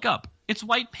 You look up. It's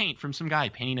white paint from some guy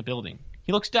painting a building.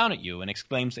 He looks down at you and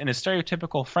exclaims in a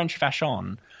stereotypical French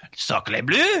fashion, "Sacre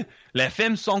bleu! Les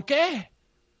femmes sont que?"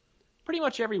 Pretty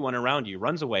much everyone around you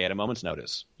runs away at a moment's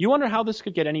notice. You wonder how this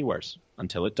could get any worse,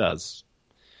 until it does.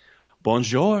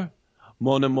 "Bonjour,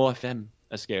 mon amour femme,"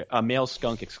 a male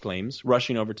skunk exclaims,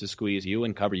 rushing over to squeeze you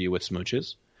and cover you with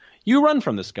smooches. You run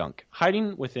from the skunk,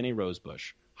 hiding within a rose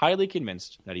bush, highly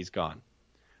convinced that he's gone.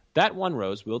 That one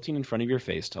rose wilting in front of your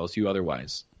face tells you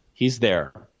otherwise. He's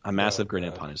there, a massive grin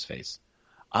upon his face.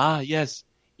 "Ah, yes,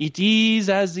 it is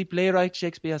as the playwright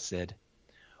Shakespeare said.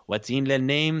 What in the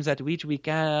names at which we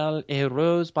call a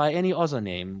rose by any other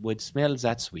name would smell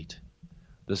that sweet."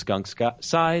 The skunk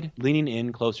sighed, leaning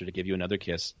in closer to give you another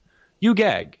kiss. You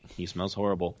gag. He smells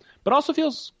horrible, but also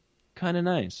feels kind of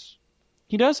nice.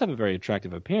 He does have a very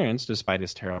attractive appearance, despite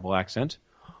his terrible accent.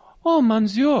 "Oh,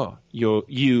 monsieur,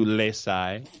 you le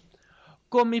sigh.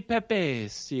 Comme Pepe,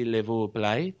 s'il vous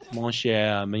plaît, mon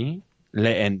cher ami, le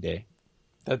ende."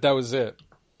 That was it.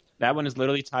 That one is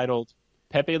literally titled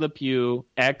Pepe Le Pew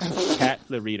X Cat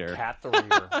the Reader. Cat the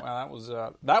Reader.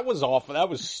 Wow, that was awful. That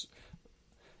was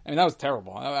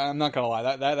terrible. I'm not gonna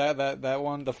lie. That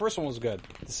one, the first one was good.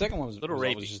 The second one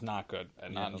was just not good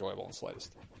and not enjoyable in the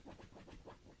slightest.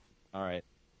 All right,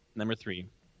 number 3.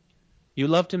 You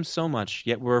loved him so much,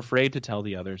 yet were afraid to tell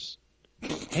the others.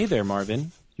 "Hey there,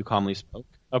 Marvin," you calmly spoke,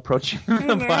 approaching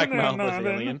the black mouthless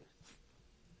alien.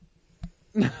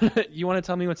 "You want to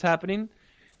tell me what's happening?"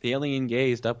 The alien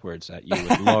gazed upwards at you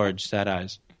with large, sad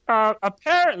eyes.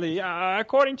 Apparently,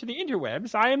 according to the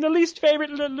interwebs, I am the least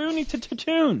favorite Looney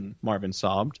Tunes," Marvin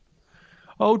sobbed.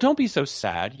 "Oh, don't be so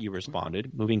sad," you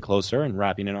responded, moving closer and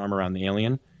wrapping an arm around the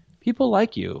alien. "People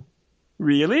like you."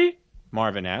 "Really?"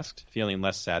 Marvin asked, feeling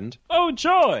less saddened. "Oh,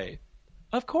 joy!"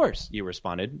 "Of course," you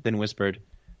responded, then whispered,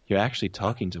 "You're actually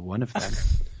talking to one of them."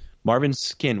 Marvin's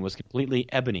skin was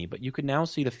completely ebony, but you could now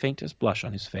see the faintest blush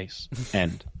on his face.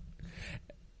 End.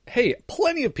 Hey,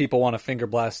 plenty of people want to finger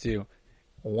blast you.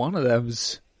 One of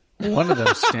them's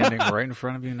standing right in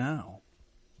front of you now.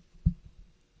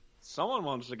 Someone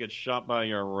wants to get shot by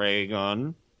your ray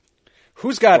gun.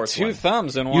 Who's got two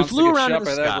thumbs and wants to get shot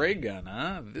by that ray gun,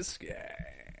 huh? This guy.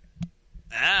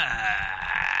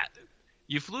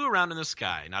 You flew around in the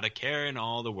sky, not a care in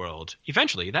all the world.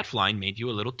 Eventually, that flying made you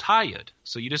a little tired,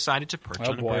 so you decided to perch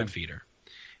on a bird feeder.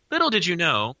 Little did you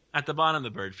know, at the bottom of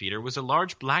the bird feeder was a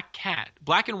large black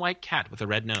and white cat with a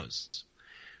red nose.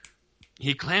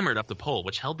 He clambered up the pole,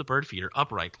 which held the bird feeder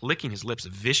upright, licking his lips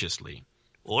viciously.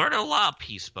 "Order up,"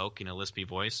 he spoke in a lispy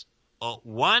voice.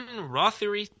 "One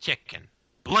rothery chicken."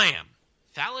 Blam!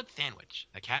 Salad sandwich.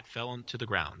 The cat fell to the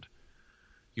ground.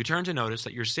 You turned to notice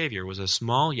that your savior was a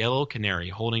small yellow canary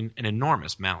holding an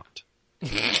enormous mallet.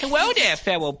 "Hello there,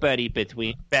 fellow buddy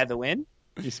Bedouin."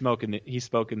 He spoke in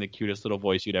the cutest little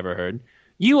voice you'd ever heard.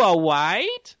 "You are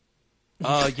white?"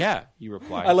 Yeah, you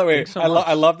replied. I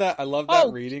love that. I love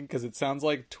that reading because it sounds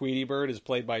like Tweety Bird is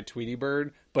played by Tweety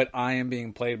Bird, but I am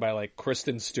being played by like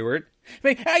Kristen Stewart. I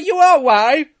mean, you are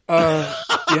white?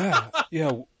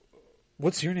 Yeah.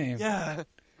 What's your name? Yeah.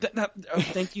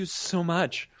 Thank you so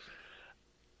much.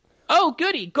 "Oh,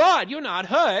 goody God, you're not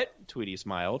hurt," Tweety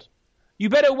smiled. "You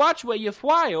better watch where you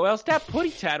fly, or else that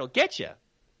putty tat'll get you."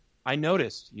 "I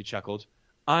noticed," you chuckled.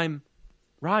 "I'm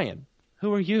Ryan.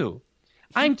 Who are you?"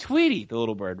 "I'm Tweety," the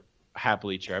little bird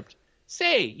happily chirped.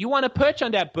 "Say, you want to perch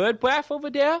on that bird bath over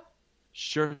there?"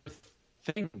 "Sure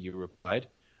thing," you replied.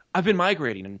 "I've been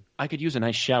migrating, and I could use a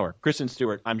nice shower." Kristen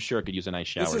Stewart, I'm sure, could use a nice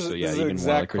shower. This is an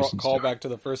exact callback to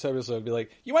the first episode. It'd be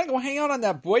like, "You want to go hang out on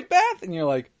that bird bath?" And you're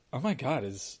like, "Oh my God,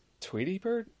 is Tweety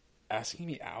Bird asking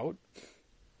me out?"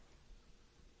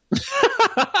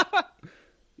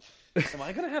 Am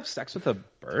I going to have sex with a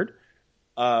bird?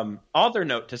 Author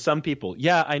note to some people.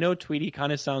 Yeah, I know Tweety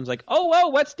kind of sounds like, oh,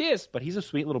 what's this? But he's a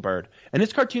sweet little bird. And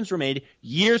his cartoons were made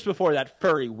years before that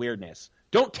furry weirdness.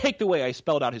 Don't take the way I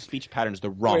spelled out his speech patterns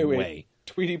the wrong way.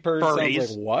 Tweety Bird sounds like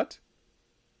what?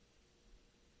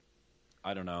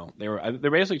 I don't know.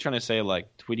 They're basically trying to say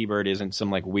like Tweety Bird isn't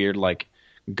some like weird like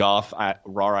goth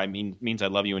raw means I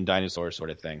love you and dinosaurs sort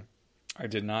of thing. I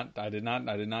did not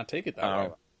take it that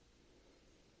way.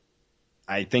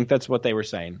 I think that's what they were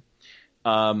saying.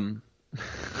 Kaboom!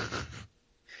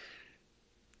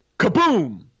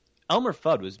 Elmer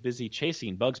Fudd was busy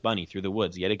chasing Bugs Bunny through the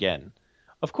woods yet again.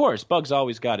 Of course, Bugs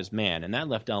always got his man, and that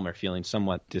left Elmer feeling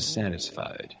somewhat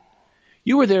dissatisfied.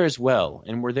 You were there as well,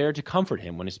 and were there to comfort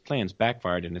him when his plans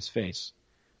backfired in his face.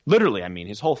 Literally, I mean,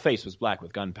 his whole face was black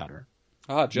with gunpowder.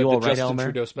 You all right,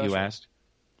 Elmer? You asked.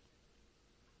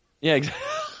 Yeah, exactly.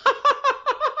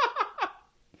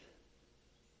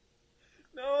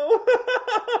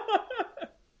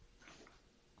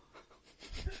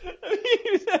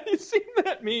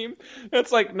 that meme?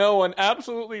 It's like no one,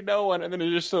 absolutely no one, and then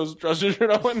it just shows Justin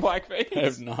Trudeau in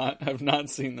blackface. I have not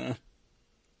seen that.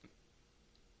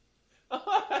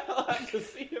 I'll have to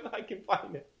see if I can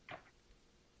find it.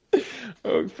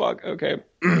 Oh, fuck. Okay.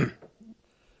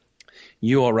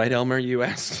 You all right, Elmer? You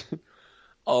asked.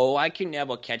 Oh, I can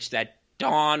never catch that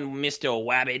darn Mr.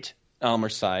 Wabbit. Elmer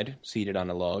sighed, seated on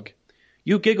a log.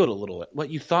 You giggled a little at what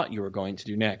you thought you were going to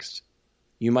do next.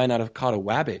 You might not have caught a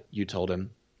wabbit, you told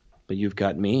him, but you've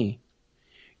got me.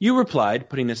 You replied,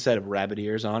 putting a set of rabbit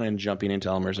ears on and jumping into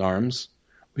Elmer's arms.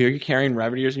 Were you carrying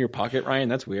rabbit ears in your pocket, Ryan?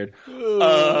 That's weird.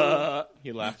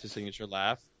 He laughed his signature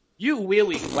laugh. You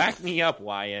really whacked me up,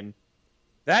 Ryan.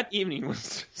 That evening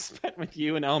was spent with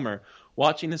you and Elmer,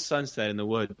 watching the sunset in the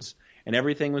woods, and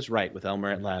everything was right with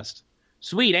Elmer at last.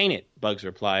 Sweet, ain't it? Bugs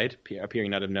replied,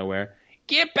 appearing out of nowhere.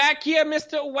 Get back here,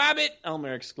 Mr. Wabbit!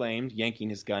 Elmer exclaimed, yanking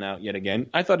his gun out yet again.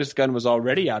 I thought his gun was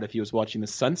already out if he was watching the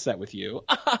sunset with you.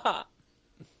 That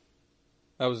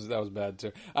was bad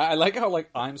too. I like how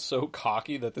I'm so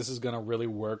cocky that this is gonna really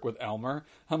work with Elmer.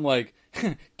 I'm like,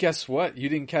 guess what? You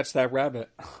didn't catch that rabbit,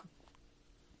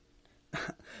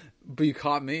 but you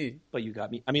caught me. But you got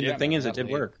me. I mean, the thing is, it did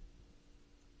work.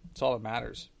 That's all that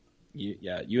matters.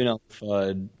 You and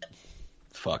Elmer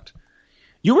fucked.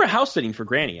 You were house sitting for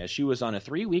Granny as she was on a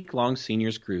 3-week-long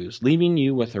seniors cruise, leaving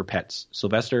you with her pets,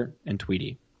 Sylvester and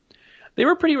Tweety. They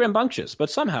were pretty rambunctious,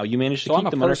 but somehow you managed to keep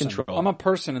them under control. I'm a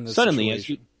person in this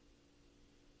situation.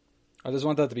 I just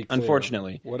want that to be clear.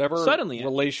 Unfortunately. Whatever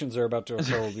relations are about to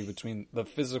occur will be between the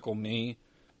physical me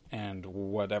and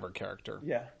whatever character.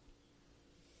 Yeah.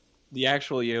 The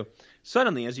actual you.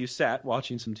 Suddenly, as you sat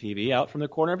watching some TV, out from the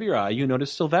corner of your eye, you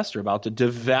noticed Sylvester about to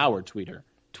devour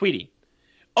Tweety.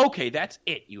 Okay, that's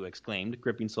it, you exclaimed,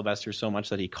 gripping Sylvester so much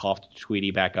that he coughed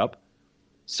Tweety back up.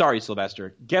 Sorry,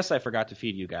 Sylvester. Guess I forgot to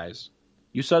feed you guys.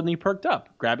 You suddenly perked up,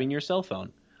 grabbing your cell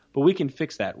phone. But we can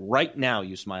fix that right now,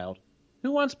 you smiled.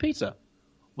 Who wants pizza?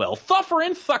 Well, thuffer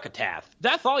and thuckatath.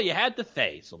 That's all you had to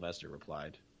say, Sylvester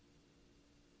replied.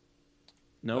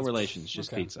 No relations,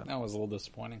 just pizza. That was a little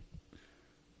disappointing.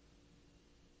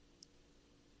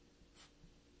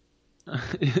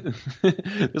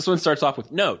 This one starts off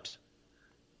with note.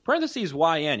 Parentheses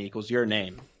YN equals your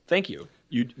name. Thank you.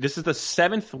 This is the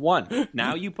 7th one.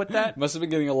 Now you put that? Must have been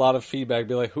getting a lot of feedback.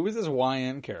 Be like, who is this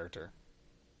YN character?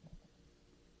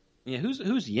 Yeah,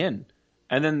 who's Yin?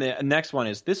 And then the next one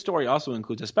is, this story also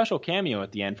includes a special cameo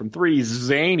at the end from 3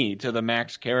 zany to the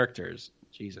max characters.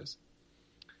 Jesus.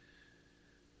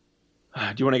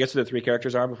 Do you want to get to the 3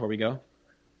 characters are before we go?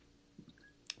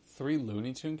 3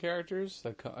 Looney Tune characters?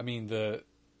 They're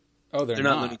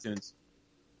not Looney Tunes.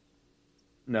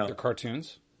 No. They're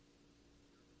cartoons?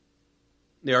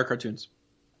 They are cartoons.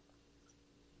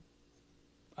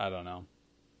 I don't know.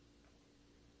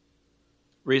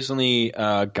 Recently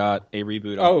got a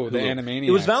reboot. Oh, the Animaniacs.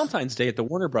 It was Valentine's Day at the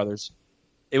Warner Brothers.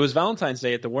 It was Valentine's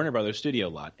Day at the Warner Brothers studio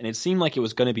lot, and it seemed like it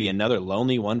was going to be another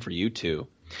lonely one for you two.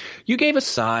 You gave a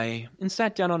sigh and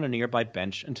sat down on a nearby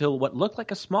bench until what looked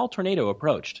like a small tornado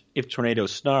approached, if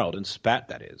tornadoes snarled and spat,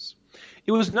 that is.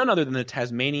 It was none other than the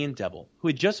Tasmanian Devil, who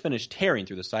had just finished tearing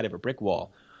through the side of a brick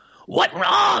wall. What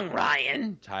wrong,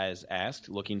 Ryan? Taz asked,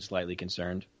 looking slightly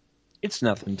concerned. It's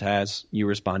nothing, Taz, you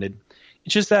responded.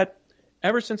 It's just that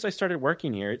ever since I started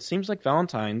working here, it seems like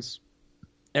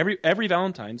every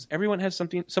Valentine's, everyone has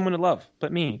someone to love,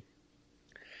 but me.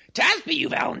 Taz be you,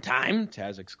 Valentine,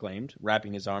 Taz exclaimed,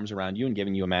 wrapping his arms around you and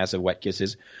giving you a mass of wet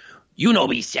kisses. You know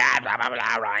be sad, blah, blah,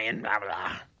 blah, Ryan, blah,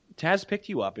 blah. Taz picked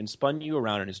you up and spun you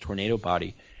around in his tornado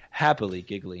body, happily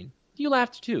giggling. You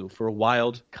laughed, too. For a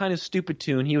wild, kind of stupid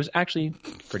tune, he was actually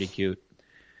pretty cute.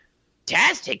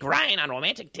 Taz take Ryan on a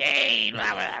romantic date,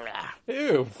 blah, blah, blah.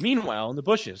 Ew. Meanwhile, in the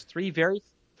bushes, 3 very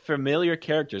familiar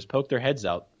characters poked their heads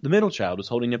out. The middle child was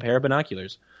holding a pair of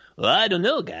binoculars. Well, I don't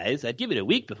know, guys. I'd give it a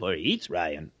week before he eats,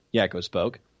 Ryan. Yakko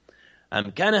spoke.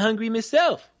 I'm kind of hungry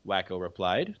myself, Wacko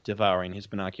replied, devouring his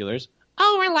binoculars.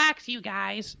 Oh, relax, you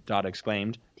guys, Dot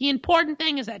exclaimed. The important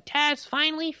thing is that Taz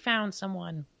finally found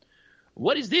someone.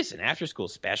 What is this, an after-school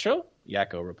special?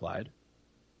 Yakko replied.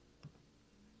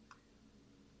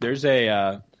 There's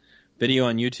a video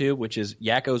on YouTube, which is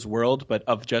Yakko's World, but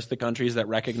of just the countries that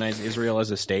recognize Israel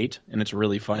as a state, and it's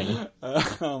really funny.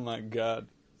 Oh, my God.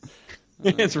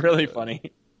 It's really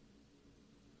funny.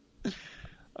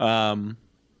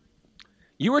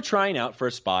 You were trying out for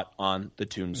a spot on the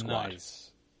Toon Squad.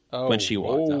 Nice. When she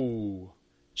walked up.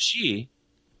 She,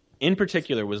 in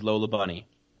particular, was Lola Bunny,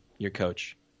 your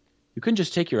coach. You couldn't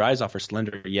just take your eyes off her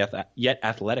slender yet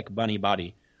athletic bunny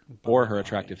body or her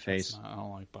attractive face. I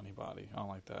don't like bunny body. I don't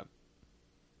like that.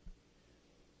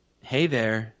 Hey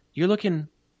there. You're looking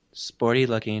sporty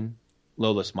looking.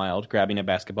 Lola smiled, grabbing a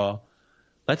basketball.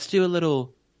 Let's do a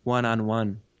little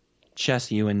one-on-one.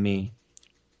 Chess, you and me.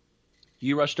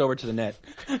 You rushed over to the net.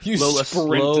 You Lola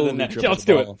sprint to the net. Yeah, let's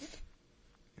do it.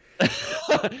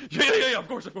 Yeah, of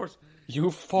course.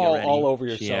 You fall ready? all over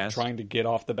She yourself asked. trying to get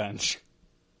off the bench.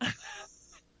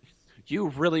 You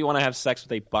really want to have sex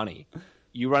with a bunny.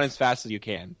 You run as fast as you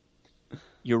can.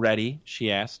 You ready?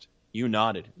 She asked. You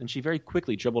nodded, and she very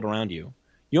quickly dribbled around you.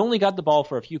 You only got the ball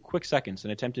for a few quick seconds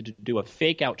and attempted to do a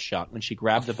fake-out shot when she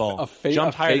grabbed the ball,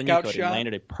 jumped higher than you could, and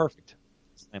landed a perfect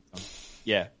slam dunk.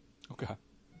 Yeah. Okay.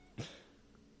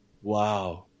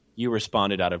 Wow. You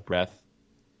responded out of breath.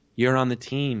 You're on the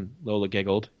team, Lola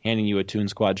giggled, handing you a Toon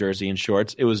Squad jersey and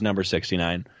shorts. It was number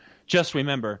 69. Just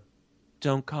remember,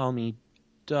 don't call me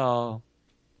doll.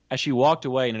 As she walked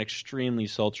away in an extremely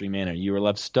sultry manner, you were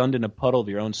left stunned in a puddle of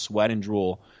your own sweat and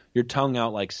drool, your tongue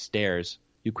out like stairs.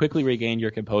 You quickly regained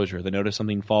your composure, then noticed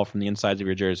something fall from the insides of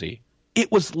your jersey.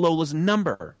 It was Lola's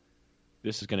number.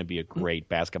 This is going to be a great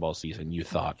basketball season, you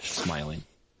thought, smiling.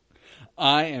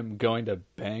 I am going to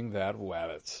bang that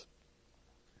wabbit.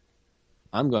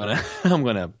 I'm gonna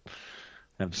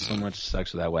have so much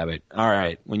sex with that wabbit. All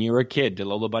right. When you were a kid, did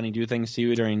Lola Bunny do things to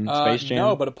you during Space Jam?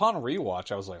 No, but upon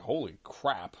rewatch, I was like, "Holy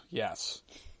crap!" Yes.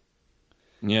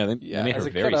 Yeah, they made her as a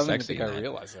very kid, I don't sexy. even think I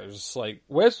realized that. I was just like,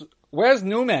 "Where's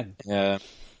Newman?" Yeah.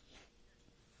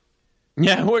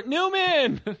 Yeah, we're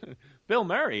Newman. Bill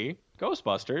Murray,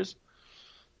 Ghostbusters.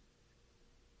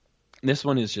 This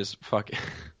one is just fucking.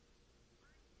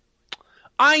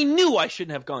 I knew I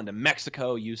shouldn't have gone to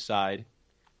Mexico, you sighed.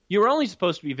 You were only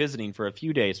supposed to be visiting for a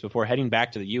few days before heading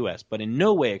back to the U.S., but in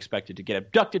no way expected to get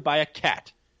abducted by a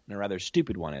cat, and a rather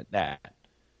stupid one at that.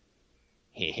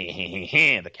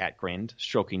 The cat grinned,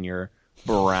 stroking your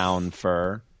brown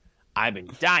fur. I've been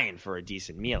dying for a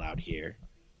decent meal out here.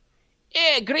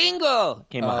 Gringo!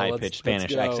 Came a high-pitched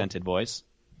Spanish accented voice.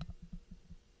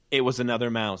 It was another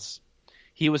mouse.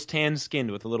 He was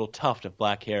tan-skinned with a little tuft of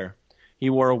black hair. He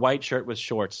wore a white shirt with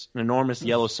shorts, an enormous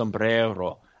yellow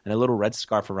sombrero, and a little red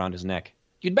scarf around his neck.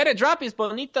 You'd better drop his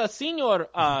bonita senor.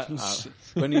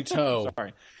 Bonito.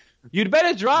 Sorry. You'd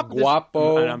better drop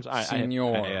Guapo this.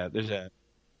 senor.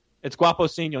 It's guapo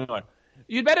senor.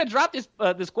 You'd better drop this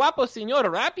guapo senor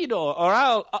rapido, or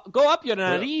I'll go up your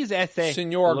nariz, ese.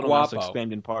 Senor the little mouse guapo.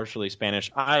 exclaimed in partially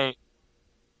Spanish. Guapo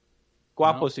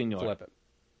No, senor. Flip it.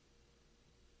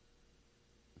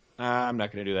 I'm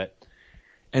not going to do that.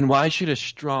 And why should a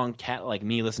strong cat like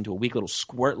me listen to a weak little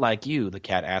squirt like you? The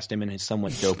cat asked him in his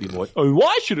somewhat dopey voice. Oh,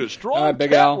 why should a strong Big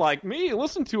cat Al. like me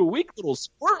listen to a weak little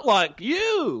squirt like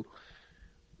you?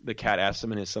 The cat asked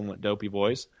him in his somewhat dopey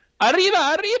voice.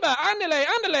 Arriba, arriba, andale,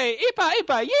 andale, ipa,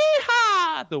 ipa,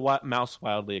 yeehaw! The mouse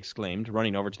wildly exclaimed,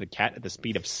 running over to the cat at the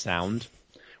speed of sound.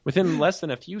 Within less than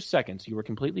a few seconds, you were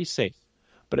completely safe.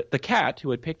 But the cat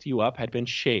who had picked you up had been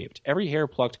shaved, every hair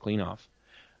plucked clean off.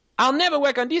 I'll never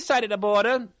work on this side of the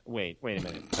border. Wait a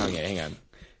minute. Oh, yeah, hang on.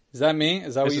 Is that me?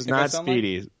 Is that what you think I sound like?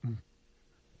 This is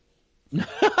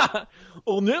not Speedy.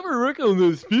 I'll never work on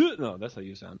this. No, that's how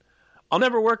you sound. I'll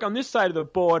never work on this side of the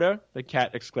border, the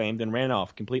cat exclaimed and ran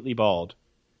off, completely bald.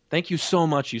 Thank you so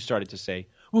much, you started to say.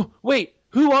 Wait,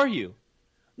 who are you?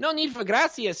 No need for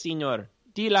gracias, senor.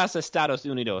 De los Estados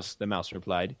Unidos, the mouse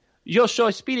replied. Yo soy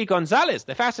Speedy Gonzalez,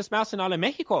 the fastest mouse in all of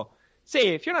Mexico. Say,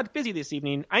 if you're not busy this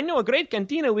evening, I know a great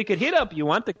cantina we could hit up. You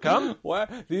want to come?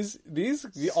 What?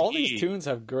 All these tunes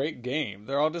have great game.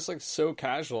 They're all just like so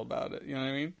casual about it. You know what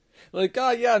I mean? Like,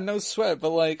 oh yeah, no sweat. But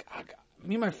like,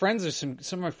 me and my friends some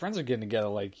of my friends are getting together.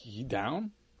 Like, you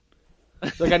down?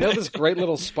 Like, I know this great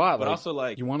little spot. But like, also,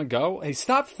 like, you want to go? Hey,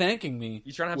 stop thanking me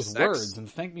you trying to have with sex? words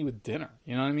and thank me with dinner.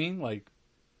 You know what I mean? Like,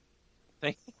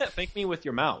 thank me with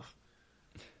your mouth.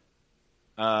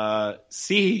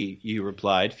 See, you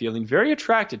replied, feeling very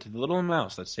attracted to the little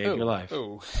mouse that saved your life.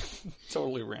 Oh,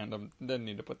 totally random. Didn't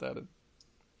need to put that in.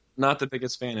 Not the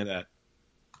biggest fan of that.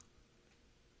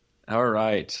 All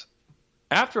right.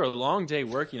 After a long day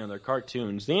working on their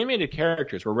cartoons, the animated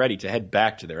characters were ready to head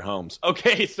back to their homes.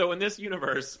 Okay, so in this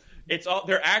universe,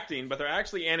 they're acting, but they're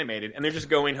actually animated, and they're just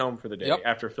going home for the day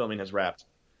after filming has wrapped.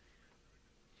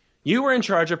 You were in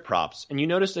charge of props, and you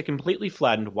noticed a completely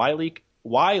flattened Wile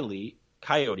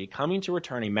Coyote coming to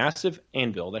return a massive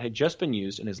anvil that had just been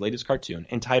used in his latest cartoon,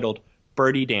 entitled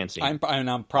Birdie Dancing. I'm prop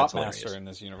That's master hilarious. in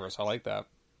this universe. I like that.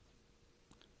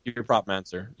 You're prop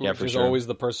master. Yeah, for There's sure. always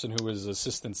the person who was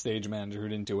assistant stage manager who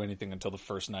didn't do anything until the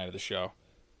first night of the show.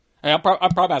 Hey, I'm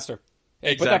prop master.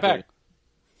 Hey, Exactly.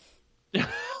 put that back.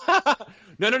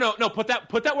 No. Put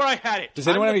that where I had it. Does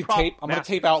anyone have I'm any the prop tape? I'm going to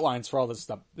master. tape outlines for all this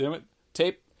stuff.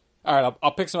 Tape? All right,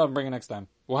 I'll pick some up and bring it next time.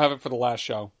 We'll have it for the last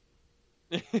show.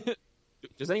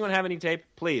 Does anyone have any tape?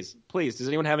 Please. Does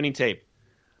anyone have any tape?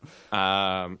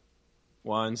 1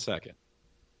 second.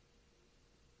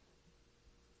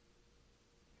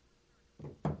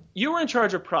 You were in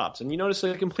charge of props, and you noticed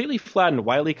a completely flattened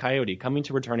Wile E. Coyote coming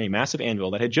to return a massive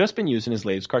anvil that had just been used in his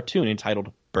latest cartoon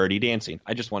entitled Birdie Dancing.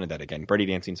 I just wanted that again. Birdie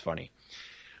Dancing's funny.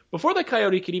 Before the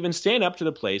coyote could even stand up to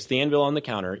the place, the anvil on the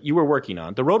counter you were working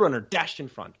on, the Roadrunner dashed in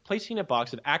front, placing a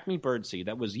box of Acme birdseed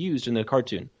that was used in the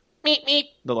cartoon. Meep, meep,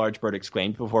 the large bird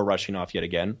exclaimed before rushing off yet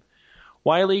again.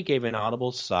 Wiley gave an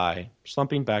audible sigh,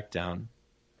 slumping back down.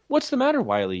 What's the matter,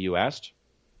 Wiley, you asked.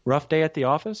 Rough day at the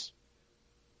office?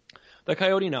 The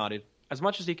coyote nodded, as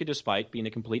much as he could despite being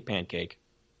a complete pancake.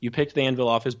 You picked the anvil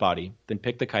off his body, then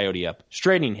picked the coyote up,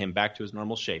 straightening him back to his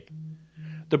normal shape.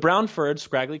 The brown-furred,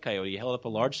 scraggly coyote held up a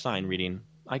large sign reading,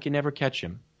 I can never catch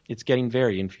him. It's getting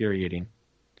very infuriating.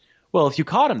 Well, if you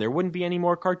caught him, there wouldn't be any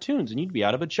more cartoons, and you'd be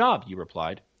out of a job, you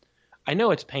replied. I know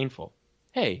it's painful.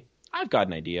 Hey, I've got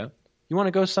an idea. You want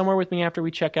to go somewhere with me after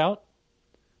we check out?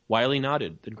 Wiley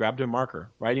nodded, then grabbed a marker,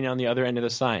 writing on the other end of the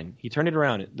sign. He turned it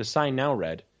around. The sign now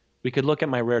read, we could look at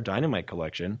my rare dynamite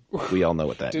collection. We all know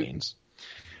what that means.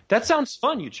 That sounds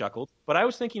fun, you chuckled, but I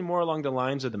was thinking more along the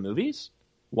lines of the movies.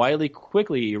 Wiley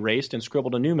quickly erased and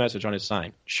scribbled a new message on his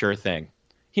sign. Sure thing.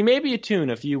 He may be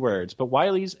attuned a few words, but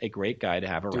Wiley's a great guy to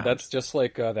have around. Dude, that's just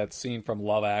like that scene from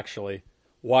Love Actually.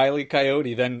 Wile E.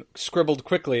 Coyote then scribbled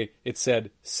quickly. It said,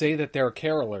 say that they're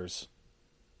carolers.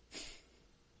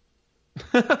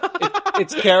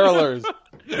 It's carolers.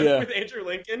 Yeah. With Andrew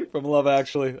Lincoln? From Love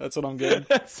Actually. That's what I'm getting.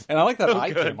 And I like that so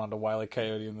I good. came onto Wile E.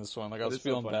 Coyote in this one. Like, I was That is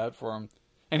feeling so funny. bad for him.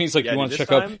 And he's like, Yeah, you want dude, to this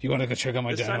check time- out? You want to go check out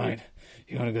my this time dynamite?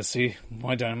 You want to go see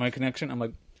my dynamite connection? I'm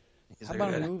like, Is how there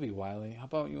about a good? movie, Wiley? How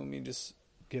about you and me just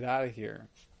get out of here?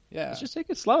 Yeah. Let's just take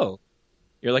it slow.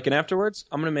 You're like, and afterwards,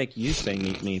 I'm going to make you say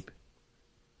meep meep.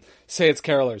 Say it's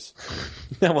carolers.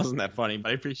 That wasn't that funny,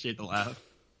 but I appreciate the laugh.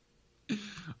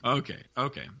 Okay.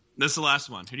 This is the last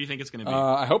one. Who do you think it's going to be?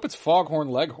 I hope it's Foghorn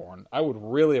Leghorn. I would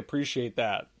really appreciate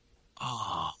that.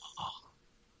 Oh,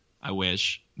 I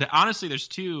wish. Honestly, there's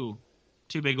two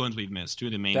big ones we've missed. Two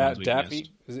of the main ones we've Daffy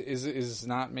missed. is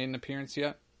not made an appearance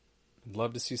yet. I'd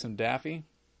love to see some Daffy.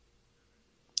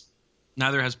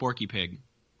 Neither has Porky Pig.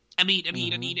 I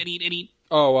eat.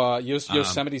 Oh,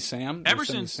 Yosemite Sam. ever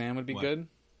Yosemite since- Sam would be what? good.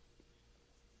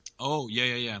 Oh,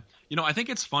 yeah. You know, I think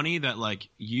it's funny that, like,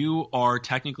 you are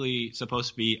technically supposed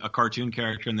to be a cartoon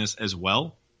character in this as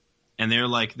well. And they're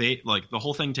like, the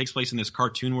whole thing takes place in this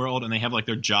cartoon world, and they have, like,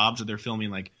 their jobs that they're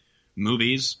filming, like,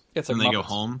 movies. It's and like they go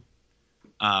Muppets.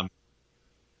 home.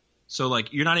 So,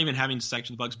 like, you're not even having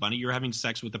sex with Bugs Bunny. You're having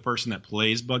sex with the person that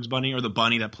plays Bugs Bunny or the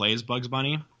bunny that plays Bugs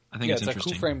Bunny. I think Yeah, it's it's like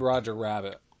interesting. Who Framed Roger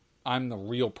Rabbit. I'm the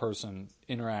real person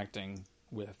interacting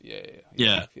with.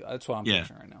 Yeah. That's what I'm Yeah.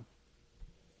 picturing right now.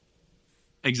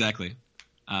 Exactly.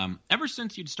 Ever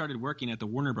since you'd started working at the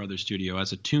Warner Brothers studio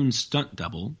as a toon stunt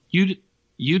double, you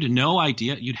had no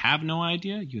idea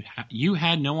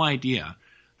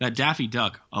that Daffy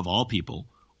Duck, of all people,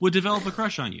 would develop a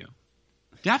crush on you.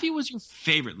 Daffy was your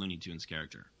favorite Looney Tunes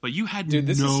character, but you had Dude,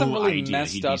 this no is some really idea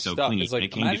messed he'd up be so stuff. clean It's when like,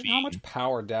 it came to imagine how being. much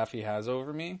power Daffy has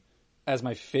over me as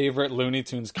my favorite Looney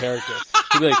Tunes character.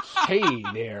 He'd be like, hey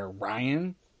there,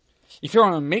 Ryan. If you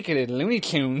want to make it in Looney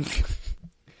Tunes,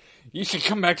 you should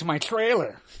come back to my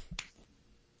trailer.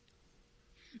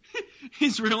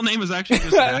 His real name is actually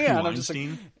just Daffy Yeah, and I'm just like-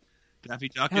 Weinstein. Daffy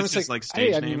Duck And I is was just like hey,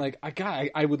 stage I name. mean, like,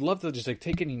 I would love to just like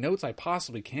take any notes I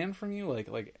possibly can from you,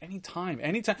 like anytime.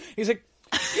 He's like,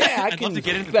 yeah, I I'd can love to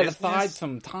get into set business. aside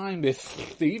some time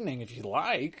this evening if you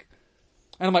like.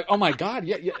 And I'm like, oh my god,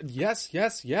 yeah, yes.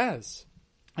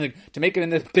 And like, to make it in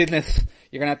this business,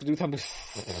 you're gonna have to do some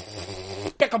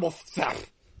despicable stuff.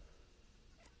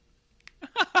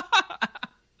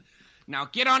 Now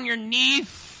get on your knees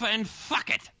and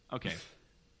fuck it. Okay.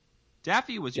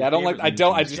 Daffy was your Yeah, I don't favorite like.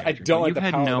 Looney Tunes I character, don't but like you the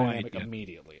had power no dynamic idea.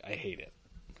 immediately. I hate it.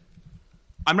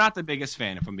 I'm not the biggest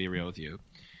fan, if I'm being real with you.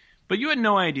 But you had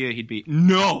no idea he'd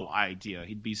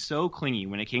be so clingy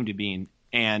when it came to being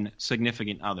an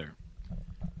significant other.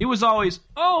 It was always,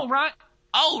 oh,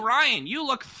 Ryan, you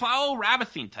look so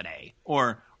ravishing today.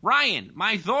 Or, Ryan,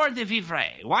 my joie de vivre.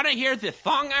 Want to hear this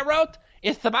song I wrote?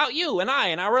 It's about you and I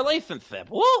and our relationship.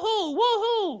 Woohoo,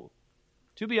 woohoo.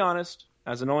 To be honest,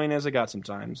 as annoying as it got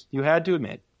sometimes, you had to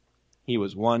admit, he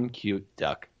was one cute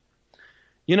duck.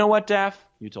 You know what, Daff?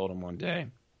 You told him one day.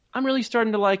 I'm really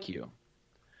starting to like you.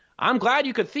 I'm glad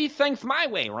you could see things my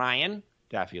way, Ryan.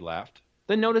 Daffy laughed.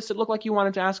 Then noticed it looked like you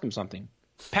wanted to ask him something.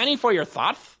 Penny for your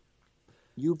thoughts?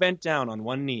 You bent down on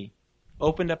one knee,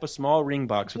 opened up a small ring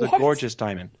box with What? a gorgeous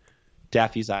diamond.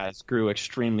 Daffy's eyes grew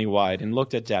extremely wide and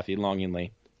looked at Daffy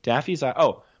longingly. Daffy's eye...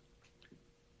 Oh.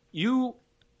 You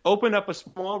opened up a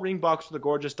small ring box with a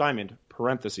gorgeous diamond,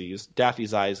 parentheses.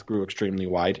 Daffy's eyes grew extremely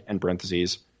wide, and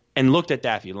parentheses, and looked at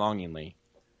Daffy longingly.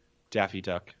 Daffy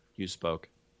Duck, you spoke.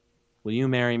 Will you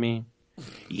marry me?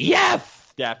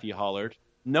 Yes! Daffy hollered.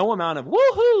 No amount of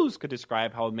woohoos could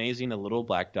describe how amazing a little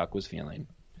black duck was feeling.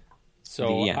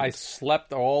 So I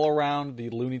slept all around the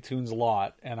Looney Tunes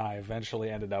lot, and I eventually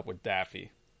ended up with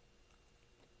Daffy.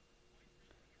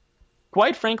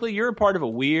 Quite frankly, you're a part of a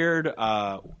weird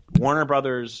Warner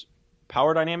Brothers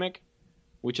power dynamic,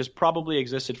 which has probably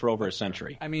existed for over a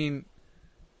century. I mean,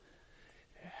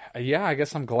 yeah, I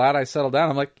guess I'm glad I settled down.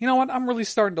 I'm like, you know what? I'm really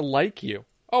starting to like you.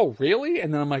 Oh, really?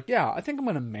 And then I'm like, yeah, I think I'm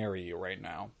going to marry you right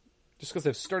now. Just because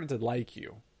I've started to like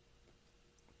you.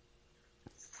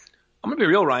 I'm going to be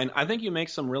real, Ryan. I think you make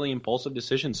some really impulsive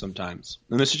decisions sometimes.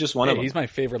 And this is just one of them. He's my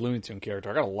favorite Looney Tune character.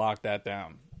 I got to lock that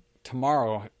down.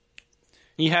 Tomorrow...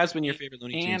 He has been your favorite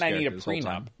Looney Tunes character. And I character need a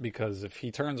prenup, because if he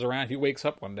turns around, he wakes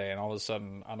up one day and all of a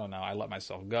sudden, I don't know, I let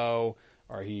myself go,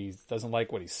 or he doesn't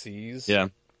like what he sees. Yeah.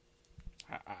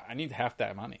 I need half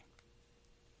that money.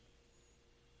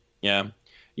 Yeah.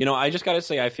 You know, I just got to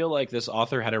say, I feel like this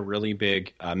author had a really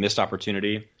big missed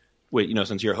opportunity. With, you know,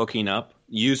 since you're hooking up,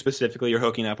 you specifically are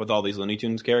hooking up with all these Looney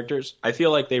Tunes characters. I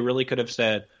feel like they really could have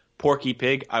said, Porky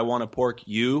Pig, I want to pork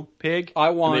you, pig. I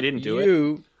want they didn't do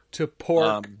you it. to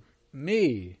pork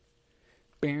me.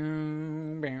 Pig.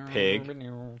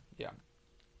 Yeah.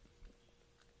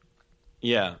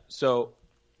 Yeah. So,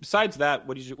 besides that,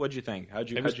 what did you think?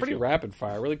 It was pretty rapid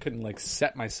fire. I really couldn't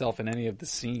set myself in any of the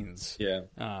scenes. Yeah.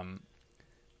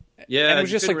 Yeah. And it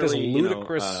was just like this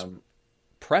ludicrous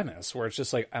premise where it's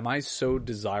just like, am I so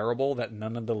desirable that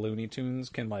none of the Looney Tunes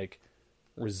can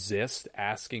resist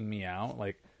asking me out?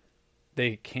 Like,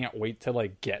 they can't wait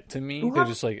to get to me. They're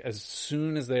just as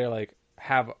soon as they're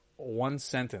have one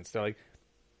sentence, they're like,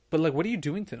 but what are you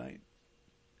doing tonight?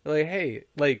 They're like, hey,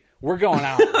 we're going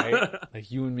out, right?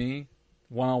 You and me,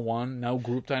 one-on-one, no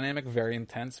group dynamic, very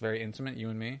intense, very intimate, you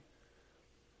and me.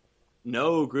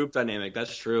 No group dynamic,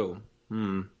 that's true.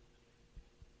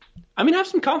 I mean, have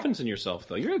some confidence in yourself,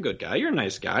 though. You're a good guy. You're a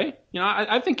nice guy. You know,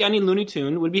 I think any Looney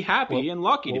Tune would be happy and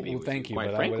lucky to be with thank you, you,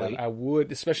 quite but frankly. I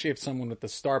would, especially if someone with the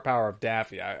star power of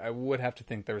Daffy, I would have to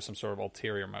think there was some sort of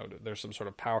ulterior motive. There's some sort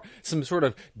of power, some sort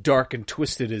of dark and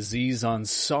twisted Aziz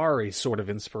Ansari sort of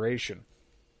inspiration.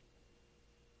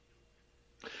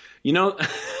 You know,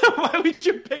 why would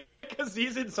you pick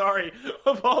Aziz Ansari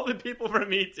of all the people for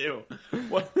Me Too?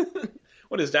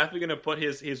 What is Daffy going to put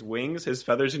his wings, his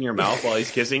feathers in your mouth while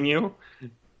he's kissing you?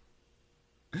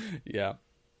 Yeah.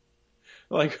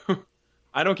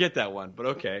 I don't get that one, but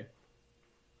okay.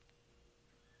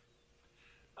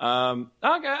 Okay,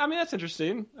 I mean, that's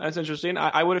interesting.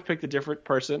 I would have picked a different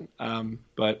person,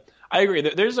 but I agree.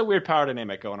 There's a weird power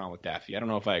dynamic going on with Daffy. I don't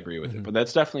know if I agree with it, but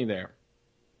that's definitely there.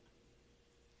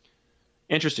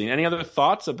 Interesting. Any other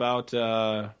thoughts about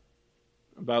the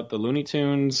Looney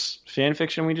Tunes fan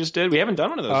fiction we just did? We haven't done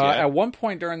one of those yet. At one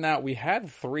point during that, we had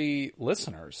 3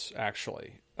 listeners,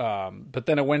 actually. But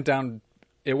then it went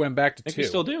back to 2. We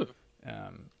still do.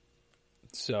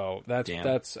 So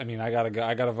that's. I mean, I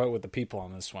gotta vote with the people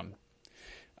on this one.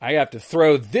 I have to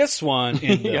throw this one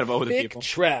in the thick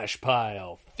trash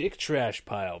pile. Thick trash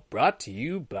pile. Brought to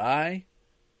you by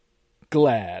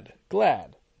Glad,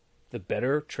 the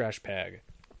better trash bag.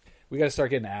 We got to start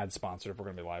getting ads sponsored if we're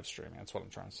going to be live streaming. That's what I'm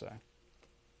trying to say.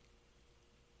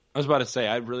 I was about to say,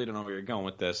 I really don't know where you're going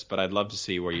with this, but I'd love to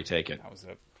see where you take it. That was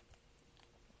it.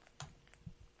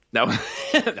 That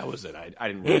was it. I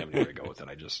didn't really have anywhere to go with it.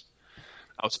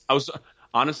 I was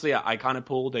honestly, I kind of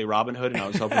pulled a Robin Hood, and I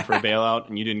was hoping for a bailout,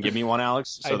 and you didn't give me one,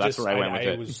 Alex. So that's where I went with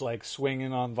it. I was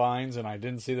swinging on vines, and I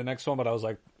didn't see the next one, but I was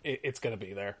like, it's going to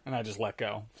be there, and I just let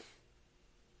go,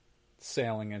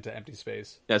 sailing into empty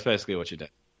space. That's basically what you did.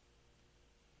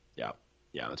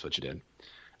 Yeah, that's what you did.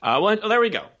 Well, there we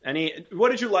go.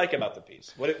 What did you like about the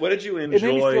piece? What did you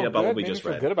enjoy about what we just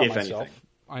read? Good about myself.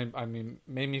 Anything? I mean,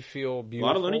 made me feel beautiful. A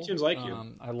lot of Looney Tunes like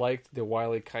you. I liked the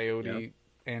Wile E. Coyote,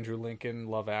 Andrew Lincoln,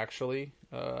 Love Actually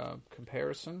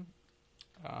comparison.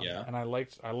 And I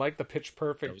liked the pitch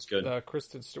perfect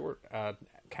Kristen Stewart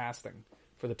casting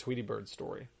for the Tweety Bird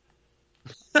story.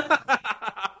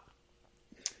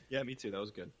 Yeah, me too. That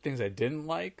was good. Things I didn't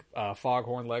like: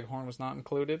 Foghorn Leghorn was not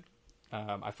included.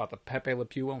 I thought the Pepe Le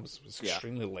Pew one was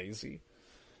extremely lazy.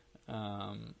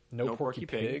 No Porky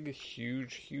Pig.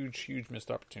 Huge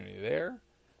missed opportunity there.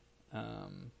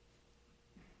 And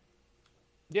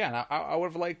I would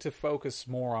have liked to focus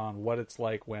more on what it's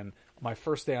like when my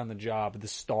first day on the job, the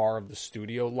star of the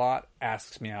studio lot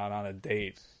asks me out on a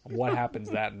date. What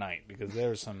happens that night? Because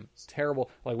there's some terrible.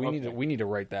 We need to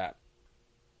write that.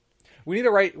 We need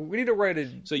to write a.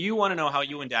 So you want to know how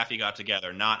you and Daffy got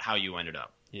together, not how you ended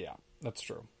up. Yeah, that's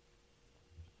true.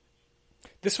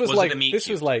 This was Was like it a meet this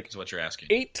cute, was like is what you're asking.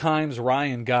 8 times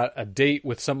Ryan got a date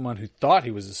with someone who thought he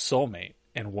was his soulmate,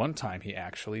 and 1 time he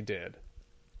actually did,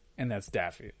 and that's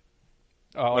Daffy.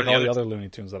 Oh, What and are all the the other other Looney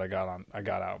Tunes that I got on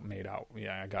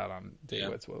date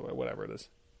with, whatever it is.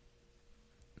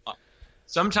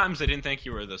 Sometimes they didn't think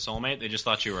you were the soulmate; they just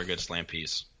thought you were a good slam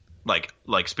piece. Like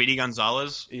Speedy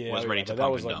Gonzalez was ready to but that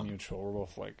pump was and like dump. mutual. We're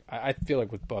both like, I feel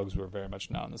like with Bugs, we're very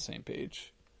much not on the same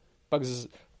page. Bugs.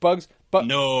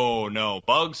 No,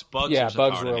 Bugs. Yeah, was a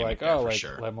Bugs power were dynamic like, there oh, for like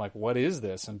sure. I'm like, what is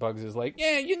this? And Bugs is like,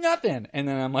 yeah, you're nothing. And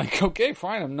then I'm like, okay,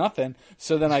 fine, I'm nothing.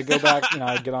 So then I go back,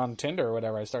 I get on Tinder or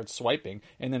whatever. I start swiping,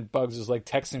 and then Bugs is like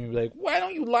texting me like, why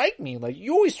don't you like me? Like,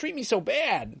 you always treat me so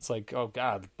bad. It's like, oh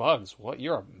God, Bugs, what?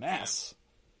 You're a mess.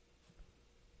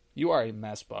 You are a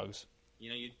mess, Bugs.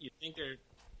 You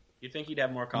think he'd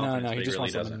have more No, confidence, but he just really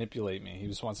wants to doesn't. manipulate me. He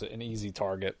just wants an easy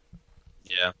target.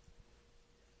 Yeah.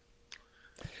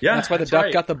 Yeah, That's why the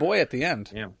duck got the boy at the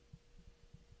end. Yeah.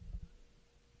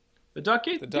 The duck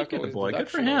did get the boy. Good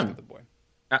for him.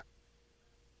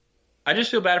 I just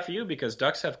feel bad for you because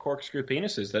ducks have corkscrew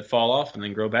penises that fall off and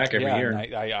then grow back every year.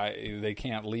 And they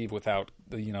can't leave without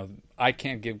I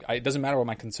can't give. It doesn't matter what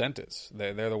my consent is.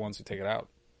 They're the ones who take it out.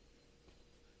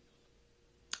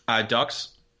 Ducks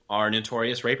are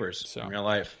notorious rapers in real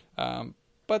life.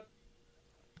 But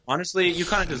honestly, you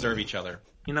kind of deserve each other.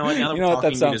 You know what? Now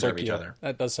that sounds deserve like each you. other.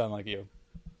 That does sound like you.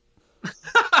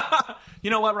 You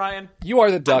know what, Ryan? You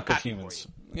are the duck of happy humans.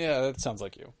 Yeah, that sounds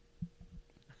like you.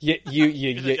 You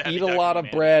eat a lot of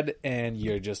man. bread, and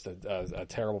you're just a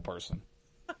terrible person.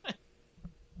 I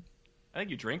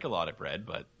think you drink a lot of bread,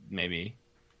 but maybe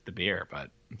the beer, but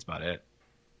that's about it.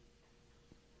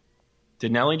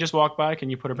 Did Nellie just walk by? Can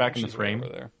you put her back in the She's frame? right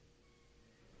over there.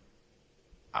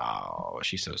 Oh,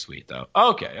 she's so sweet, though.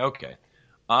 Okay.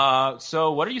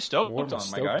 So what are you stoked What am I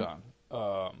on, my stoked guy?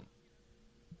 on?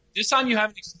 This time you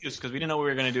have an excuse because we didn't know we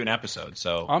were going to do an episode.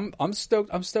 So I'm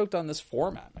stoked. I'm stoked on this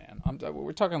format, man.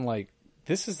 We're talking like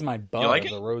this is my bud, like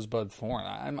it? the Rosebud Thorn.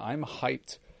 I'm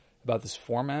hyped about this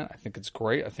format. I think it's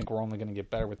great. I think we're only going to get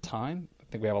better with time. I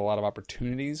think we have a lot of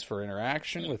opportunities for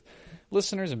interaction with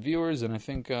listeners and viewers, and I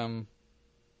think, I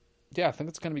think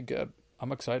it's going to be good.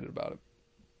 I'm excited about it.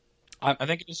 I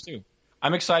think it is too.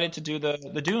 I'm excited to do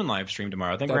the Dune live stream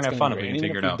tomorrow. I think we're going to have fun if we can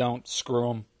figure it out. If we don't, screw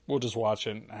them. We'll just watch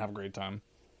it and have a great time.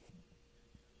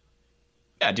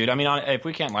 Yeah, dude. I mean, if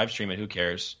we can't live stream it, who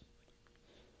cares?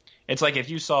 It's like if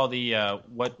you saw the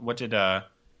what did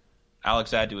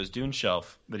Alex add to his Dune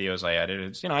Shelf videos I added.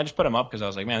 It's I just put them up because I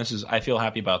was like, man, I feel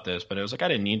happy about this, but it was like I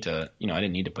didn't need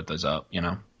to put those up,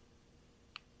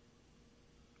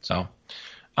 So,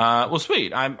 well,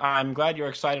 sweet. I'm glad you're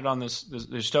excited on this.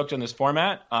 You're stoked on this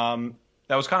format.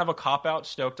 That was kind of a cop out.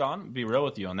 Stoked on. Be real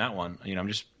with you on that one. I'm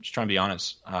just trying to be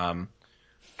honest. Kind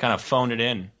of phoned it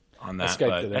in on that,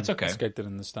 but that's okay. I Skyped it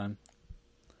in this time.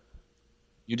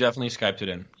 You definitely Skyped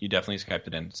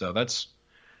it in. So that's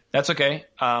okay.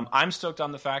 I'm stoked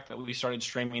on the fact that we started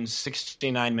streaming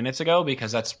 69 minutes ago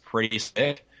because that's pretty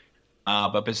sick.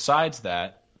 But besides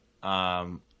that,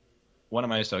 what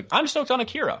am I stoked? I'm stoked on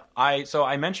Akira.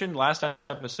 I mentioned last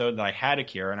episode that I had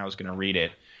Akira and I was going to read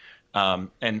it.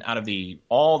 And out of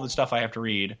all the stuff I have to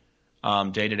read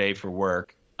day to day for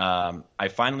work, I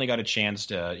finally got a chance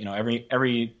to,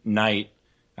 every night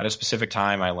at a specific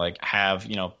time, I have,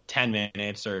 10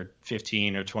 minutes or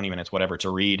 15 or 20 minutes, whatever, to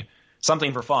read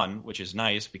something for fun, which is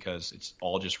nice because it's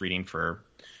all just reading for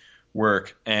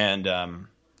work. And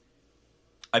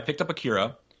I picked up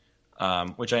Akira,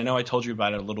 which I know I told you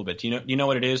about it a little bit. Do you know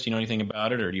what it is? Do you know anything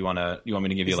about it, or do you want me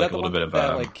to give you a little bit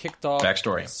of kicked off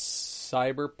backstory?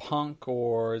 Cyberpunk,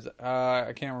 or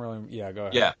I can't really. Yeah, go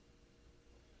ahead.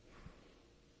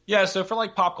 Yeah, so for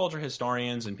pop culture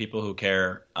historians and people who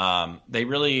care, they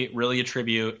really, really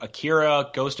attribute Akira,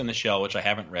 Ghost in the Shell, which I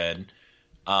haven't read,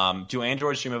 Do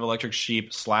Androids Dream of Electric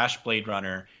Sheep / Blade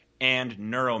Runner, and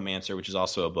Neuromancer, which is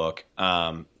also a book,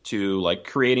 to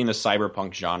creating the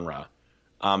cyberpunk genre.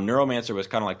 Neuromancer was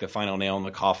kind of the final nail in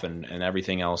the coffin, and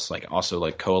everything else also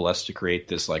coalesced to create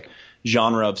this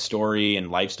genre of story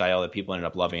and lifestyle that people ended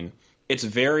up loving. It's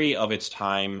very of its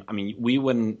time. I mean, we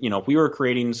wouldn't, if we were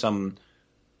creating some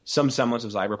semblance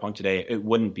of cyberpunk today, it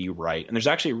wouldn't be right. And there's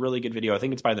actually a really good video. I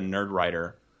think it's by the Nerd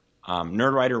Writer,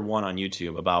 Nerd Writer 1 on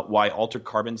YouTube, about why Altered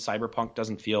Carbon cyberpunk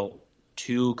doesn't feel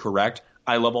too correct.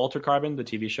 I love Altered Carbon, the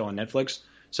TV show on Netflix.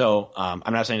 So I'm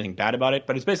not saying anything bad about it,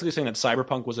 but it's basically saying that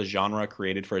cyberpunk was a genre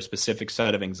created for a specific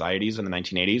set of anxieties in the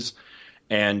 1980s.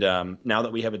 And now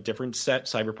that we have a different set,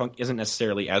 cyberpunk isn't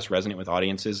necessarily as resonant with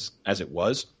audiences as it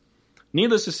was.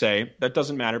 Needless to say, that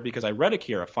doesn't matter because I read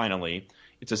Akira finally.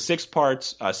 It's a 6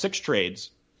 parts, 6 trades.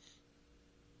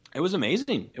 It was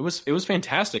amazing. It was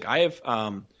fantastic.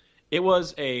 It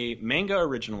was a manga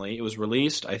originally. It was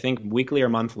released, I think, weekly or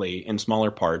monthly in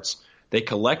smaller parts. They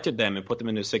collected them and put them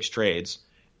into 6 trades.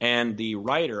 And the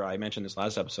writer, I mentioned this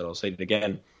last episode, I'll say it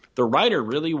again, the writer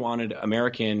really wanted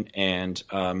American and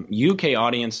UK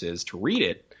audiences to read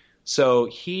it. So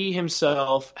he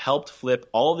himself helped flip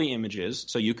all the images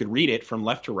so you could read it from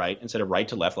left to right instead of right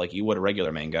to left like you would a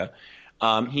regular manga.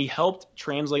 He helped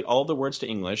translate all the words to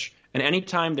English. And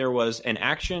anytime there was an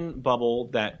action bubble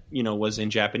that, was in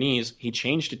Japanese, he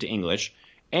changed it to English.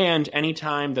 And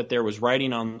anytime that there was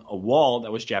writing on a wall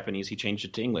that was Japanese, he changed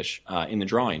it to English in the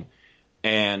drawing.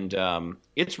 And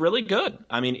it's really good.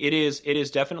 I mean, it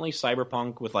is definitely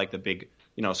cyberpunk with like the big,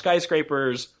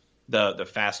 skyscrapers, the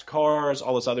fast cars,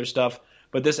 all this other stuff.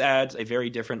 But this adds a very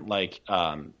different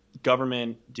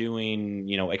government doing,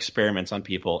 experiments on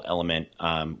people element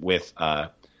with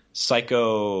what's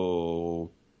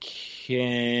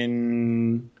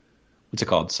it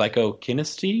called?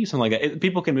 Psychokinesty? Something like that.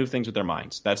 People can move things with their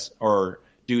minds. Or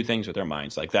do things with their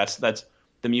minds. Like that's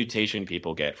the mutation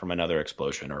people get from another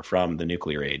explosion or from the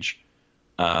nuclear age.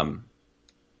 And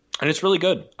it's really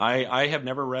good. I have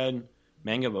never read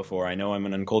manga before. I know I'm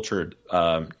an uncultured,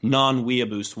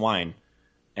 non-weeaboo swine,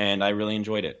 and I really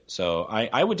enjoyed it. So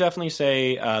I would definitely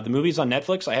say the movie's on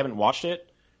Netflix. I haven't watched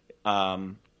it.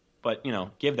 But,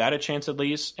 give that a chance at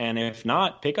least. And if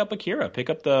not, pick up Akira.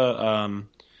 Pick up the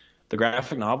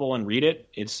graphic novel and read it.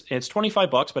 It's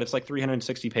 $25, but it's like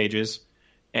 360 pages.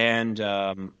 And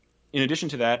in addition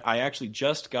to that, I actually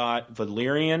just got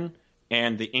Valerian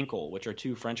and The Inkle, which are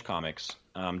 2 French comics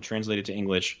translated to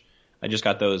English. I just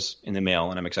got those in the mail,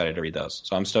 and I'm excited to read those.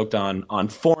 So I'm stoked on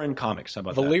foreign comics. How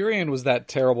about Valerian was that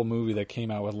terrible movie that came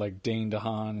out with like Dane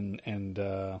DeHaan and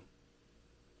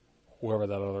whoever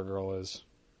that other girl is.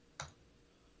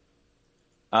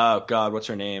 Oh God, what's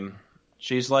her name?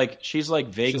 She's like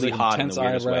vaguely hot in the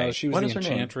weirdest way. She was the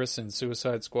Enchantress in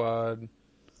Suicide Squad.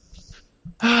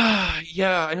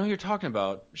 Yeah, I know who you're talking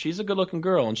about. She's a good-looking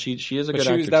girl, and she is a good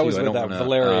actor that too. was with that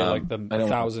Valerian, like the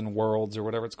 1,000 Worlds or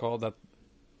whatever it's called. That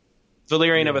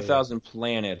Valerian of 1,000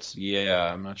 Planets.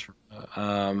 Yeah, I'm not sure.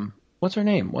 What's her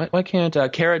name? Why can't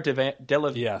Cara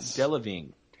Delevingne? Yes.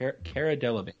 Cara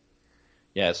Delevingne.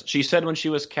 Yes, she said when she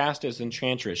was cast as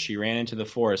Enchantress, she ran into the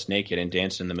forest naked and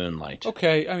danced in the moonlight.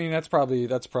 Okay, I mean that's probably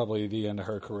the end of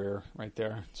her career right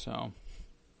there. So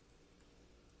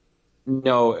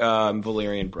no,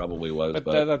 Valerian probably was,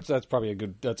 but that's probably a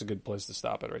good place to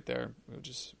stop it right there. We'll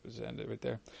just end it right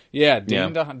there. Yeah,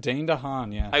 Dane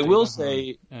DeHaan. Yeah, I will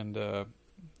say. And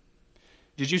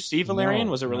did you see Valerian?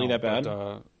 Was it really that bad?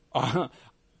 But,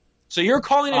 so you're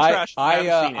calling it trash?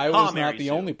 I was not the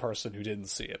only person who didn't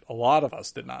see it. A lot of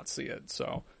us did not see it.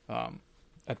 So I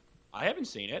haven't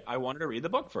seen it. I wanted to read the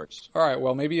book first. All right.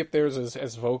 Well, maybe if there's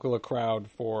as vocal a crowd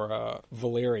for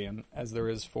Valerian as there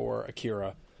is for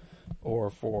Akira or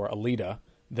for Alita,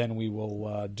 then we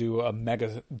will do a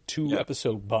mega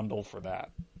 2-episode bundle for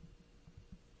that.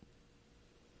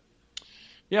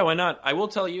 Yeah, why not? I will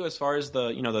tell you, as far as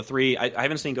the 3, I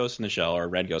haven't seen Ghost in the Shell or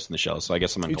read Ghost in the Shell, so I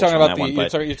guess I'm uncultured on that one.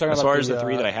 But you're talking as far as the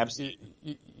 3 that I have seen,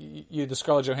 the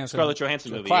Scarlett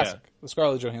Johansson movie, classic, yeah. The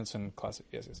Scarlett Johansson classic,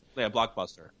 yes. Yeah,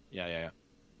 blockbuster. Yeah.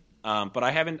 But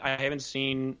I haven't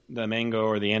seen the manga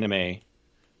or the anime.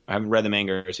 I haven't read the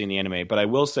manga or seen the anime. But I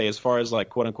will say, as far as like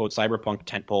quote unquote cyberpunk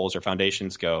tentpoles or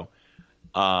foundations go,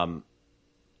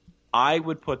 I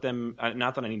would put them,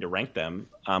 not that I need to rank them,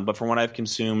 but from what I've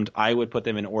consumed, I would put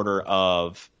them in order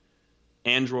of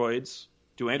androids.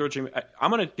 I'm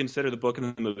going to consider the book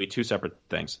and the movie 2 separate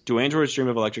things. Do Androids Dream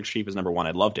of Electric Sheep is number 1.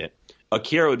 I loved it.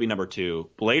 Akira would be number 2.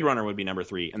 Blade Runner would be number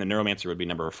 3. And The Neuromancer would be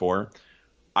number 4.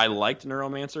 I liked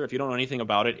Neuromancer. If you don't know anything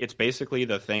about it, it's basically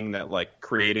the thing that like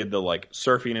created the like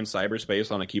surfing in cyberspace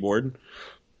on a keyboard.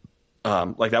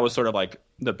 Like that was sort of like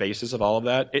the basis of all of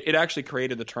that. It actually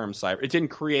created the term cyber. It didn't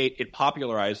create. It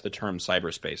popularized the term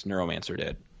cyberspace. Neuromancer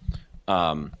did.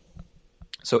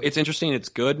 So it's interesting. It's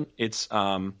good. It's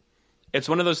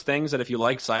one of those things that if you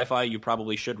like sci-fi, you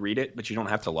probably should read it, but you don't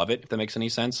have to love it. If that makes any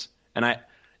sense. And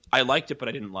I liked it, but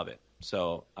I didn't love it.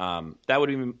 So that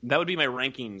would be my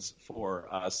rankings for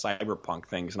cyberpunk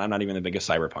things. And I'm not even the biggest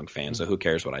cyberpunk fan, so who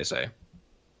cares what I say?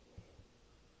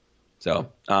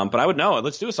 So, but I would know.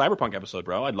 Let's do a cyberpunk episode,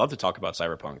 bro. I'd love to talk about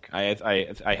cyberpunk.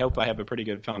 I hope I have a pretty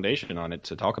good foundation on it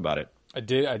to talk about it. I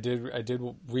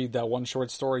did read that one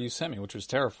short story you sent me, which was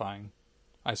terrifying.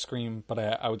 I scream, but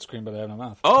I would scream, but I have no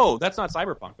mouth. Oh, that's not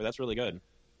cyberpunk, but that's really good.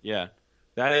 Yeah,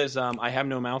 that is. I have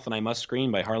no mouth and I must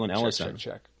scream by Harlan Ellison.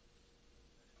 Check.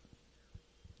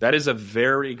 That is a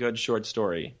very good short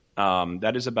story.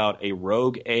 That is about a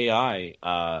rogue AI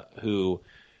who.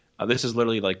 This is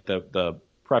literally like the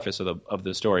preface of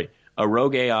the story. A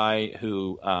rogue AI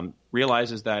who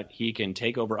realizes that he can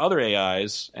take over other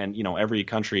AIs, and every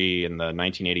country in the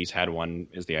 1980s had one,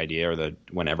 is the idea, or the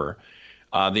whenever.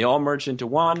 They all merged into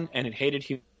one, and it hated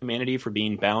humanity for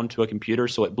being bound to a computer,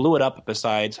 so it blew it up.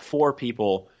 Besides 4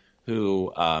 people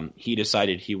who he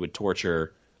decided he would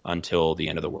torture until the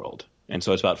end of the world. And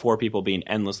so it's about 4 people being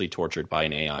endlessly tortured by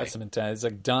an AI. That's some intense. It's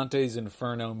like Dante's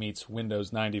Inferno meets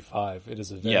Windows 95. It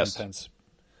is a very intense.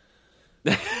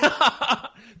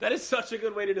 That is such a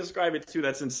good way to describe it too.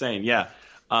 That's insane. Yeah,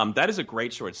 that is a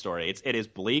great short story. It is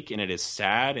bleak and it is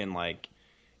sad, and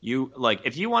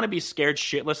if you want to be scared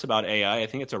shitless about AI, I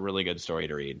think it's a really good story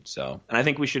to read. So, and I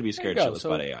think we should be scared shitless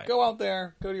about AI. Go out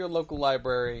there, go to your local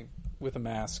library with a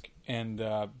mask, and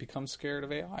become scared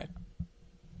of AI.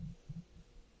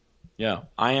 Yeah,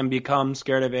 I am become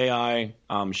scared of AI,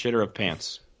 shitter of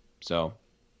pants. So,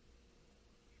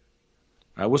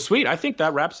 well, sweet. I think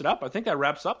that wraps it up. I think that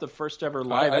wraps up the first ever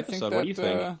live episode. What do you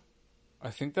think? I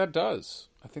think that does.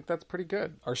 I think that's pretty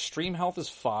good. Our stream health is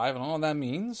 5. I don't know what that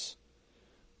means.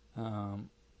 I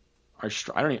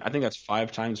think that's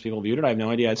 5 times people viewed it. I have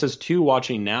no idea. It says 2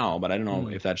 watching now, but I don't know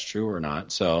if that's true or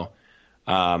not. So,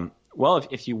 well,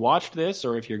 if you watched this,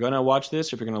 or if you're going to watch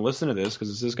this, or if you're going to listen to this, because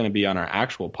this is going to be on our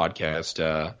actual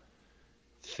podcast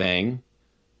thing,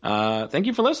 thank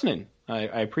you for listening.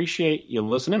 I appreciate you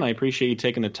listening. I appreciate you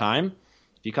taking the time.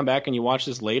 If you come back and you watch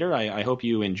this later, I hope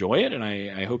you enjoy it, and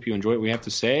I hope you enjoy what we have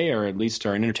to say, or at least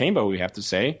are entertained by what we have to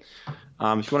say.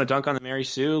 If you want to dunk on the Mary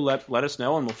Sue, let us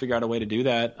know, and we'll figure out a way to do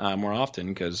that more often,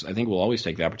 because I think we'll always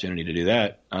take the opportunity to do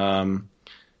that.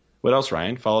 What else,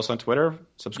 Ryan? Follow us on Twitter.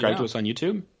 Subscribe to us on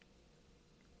YouTube.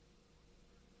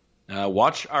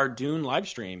 Watch our Dune live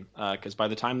stream, because by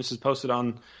the time this is posted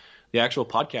on the actual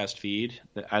podcast feed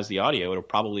as the audio, it'll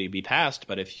probably be past.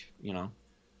 But if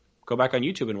go back on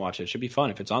YouTube and watch it. It should be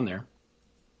fun if it's on there.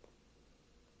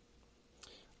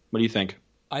 What do you think?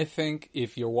 I think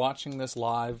if you're watching this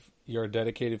live, you're a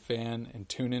dedicated fan, and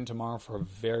tune in tomorrow for a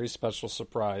very special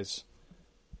surprise.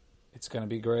 It's going to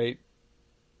be great.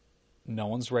 No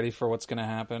one's ready for what's going to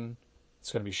happen.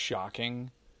 It's going to be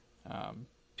shocking.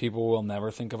 People will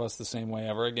never think of us the same way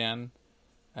ever again.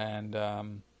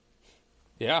 And,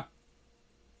 yeah.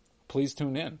 Please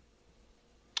tune in.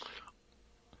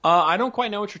 I don't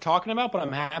quite know what you're talking about, but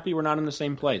I'm happy we're not in the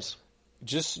same place.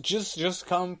 Just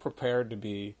come prepared to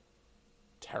be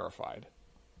terrified.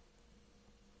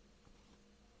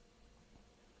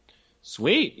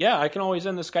 Sweet. Yeah, I can always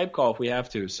end the Skype call if we have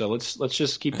to. So let's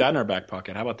just keep that in our back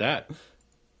pocket. How about that?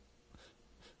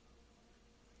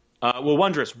 Well,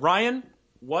 wondrous. Ryan,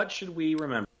 what should we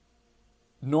remember?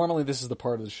 Normally, this is the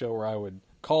part of the show where I would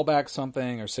call back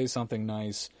something or say something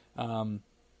nice.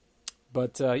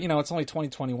 But, it's only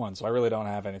 2021, so I really don't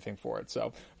have anything for it.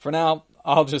 So, for now,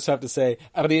 I'll just have to say,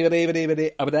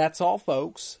 that's all,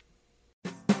 folks.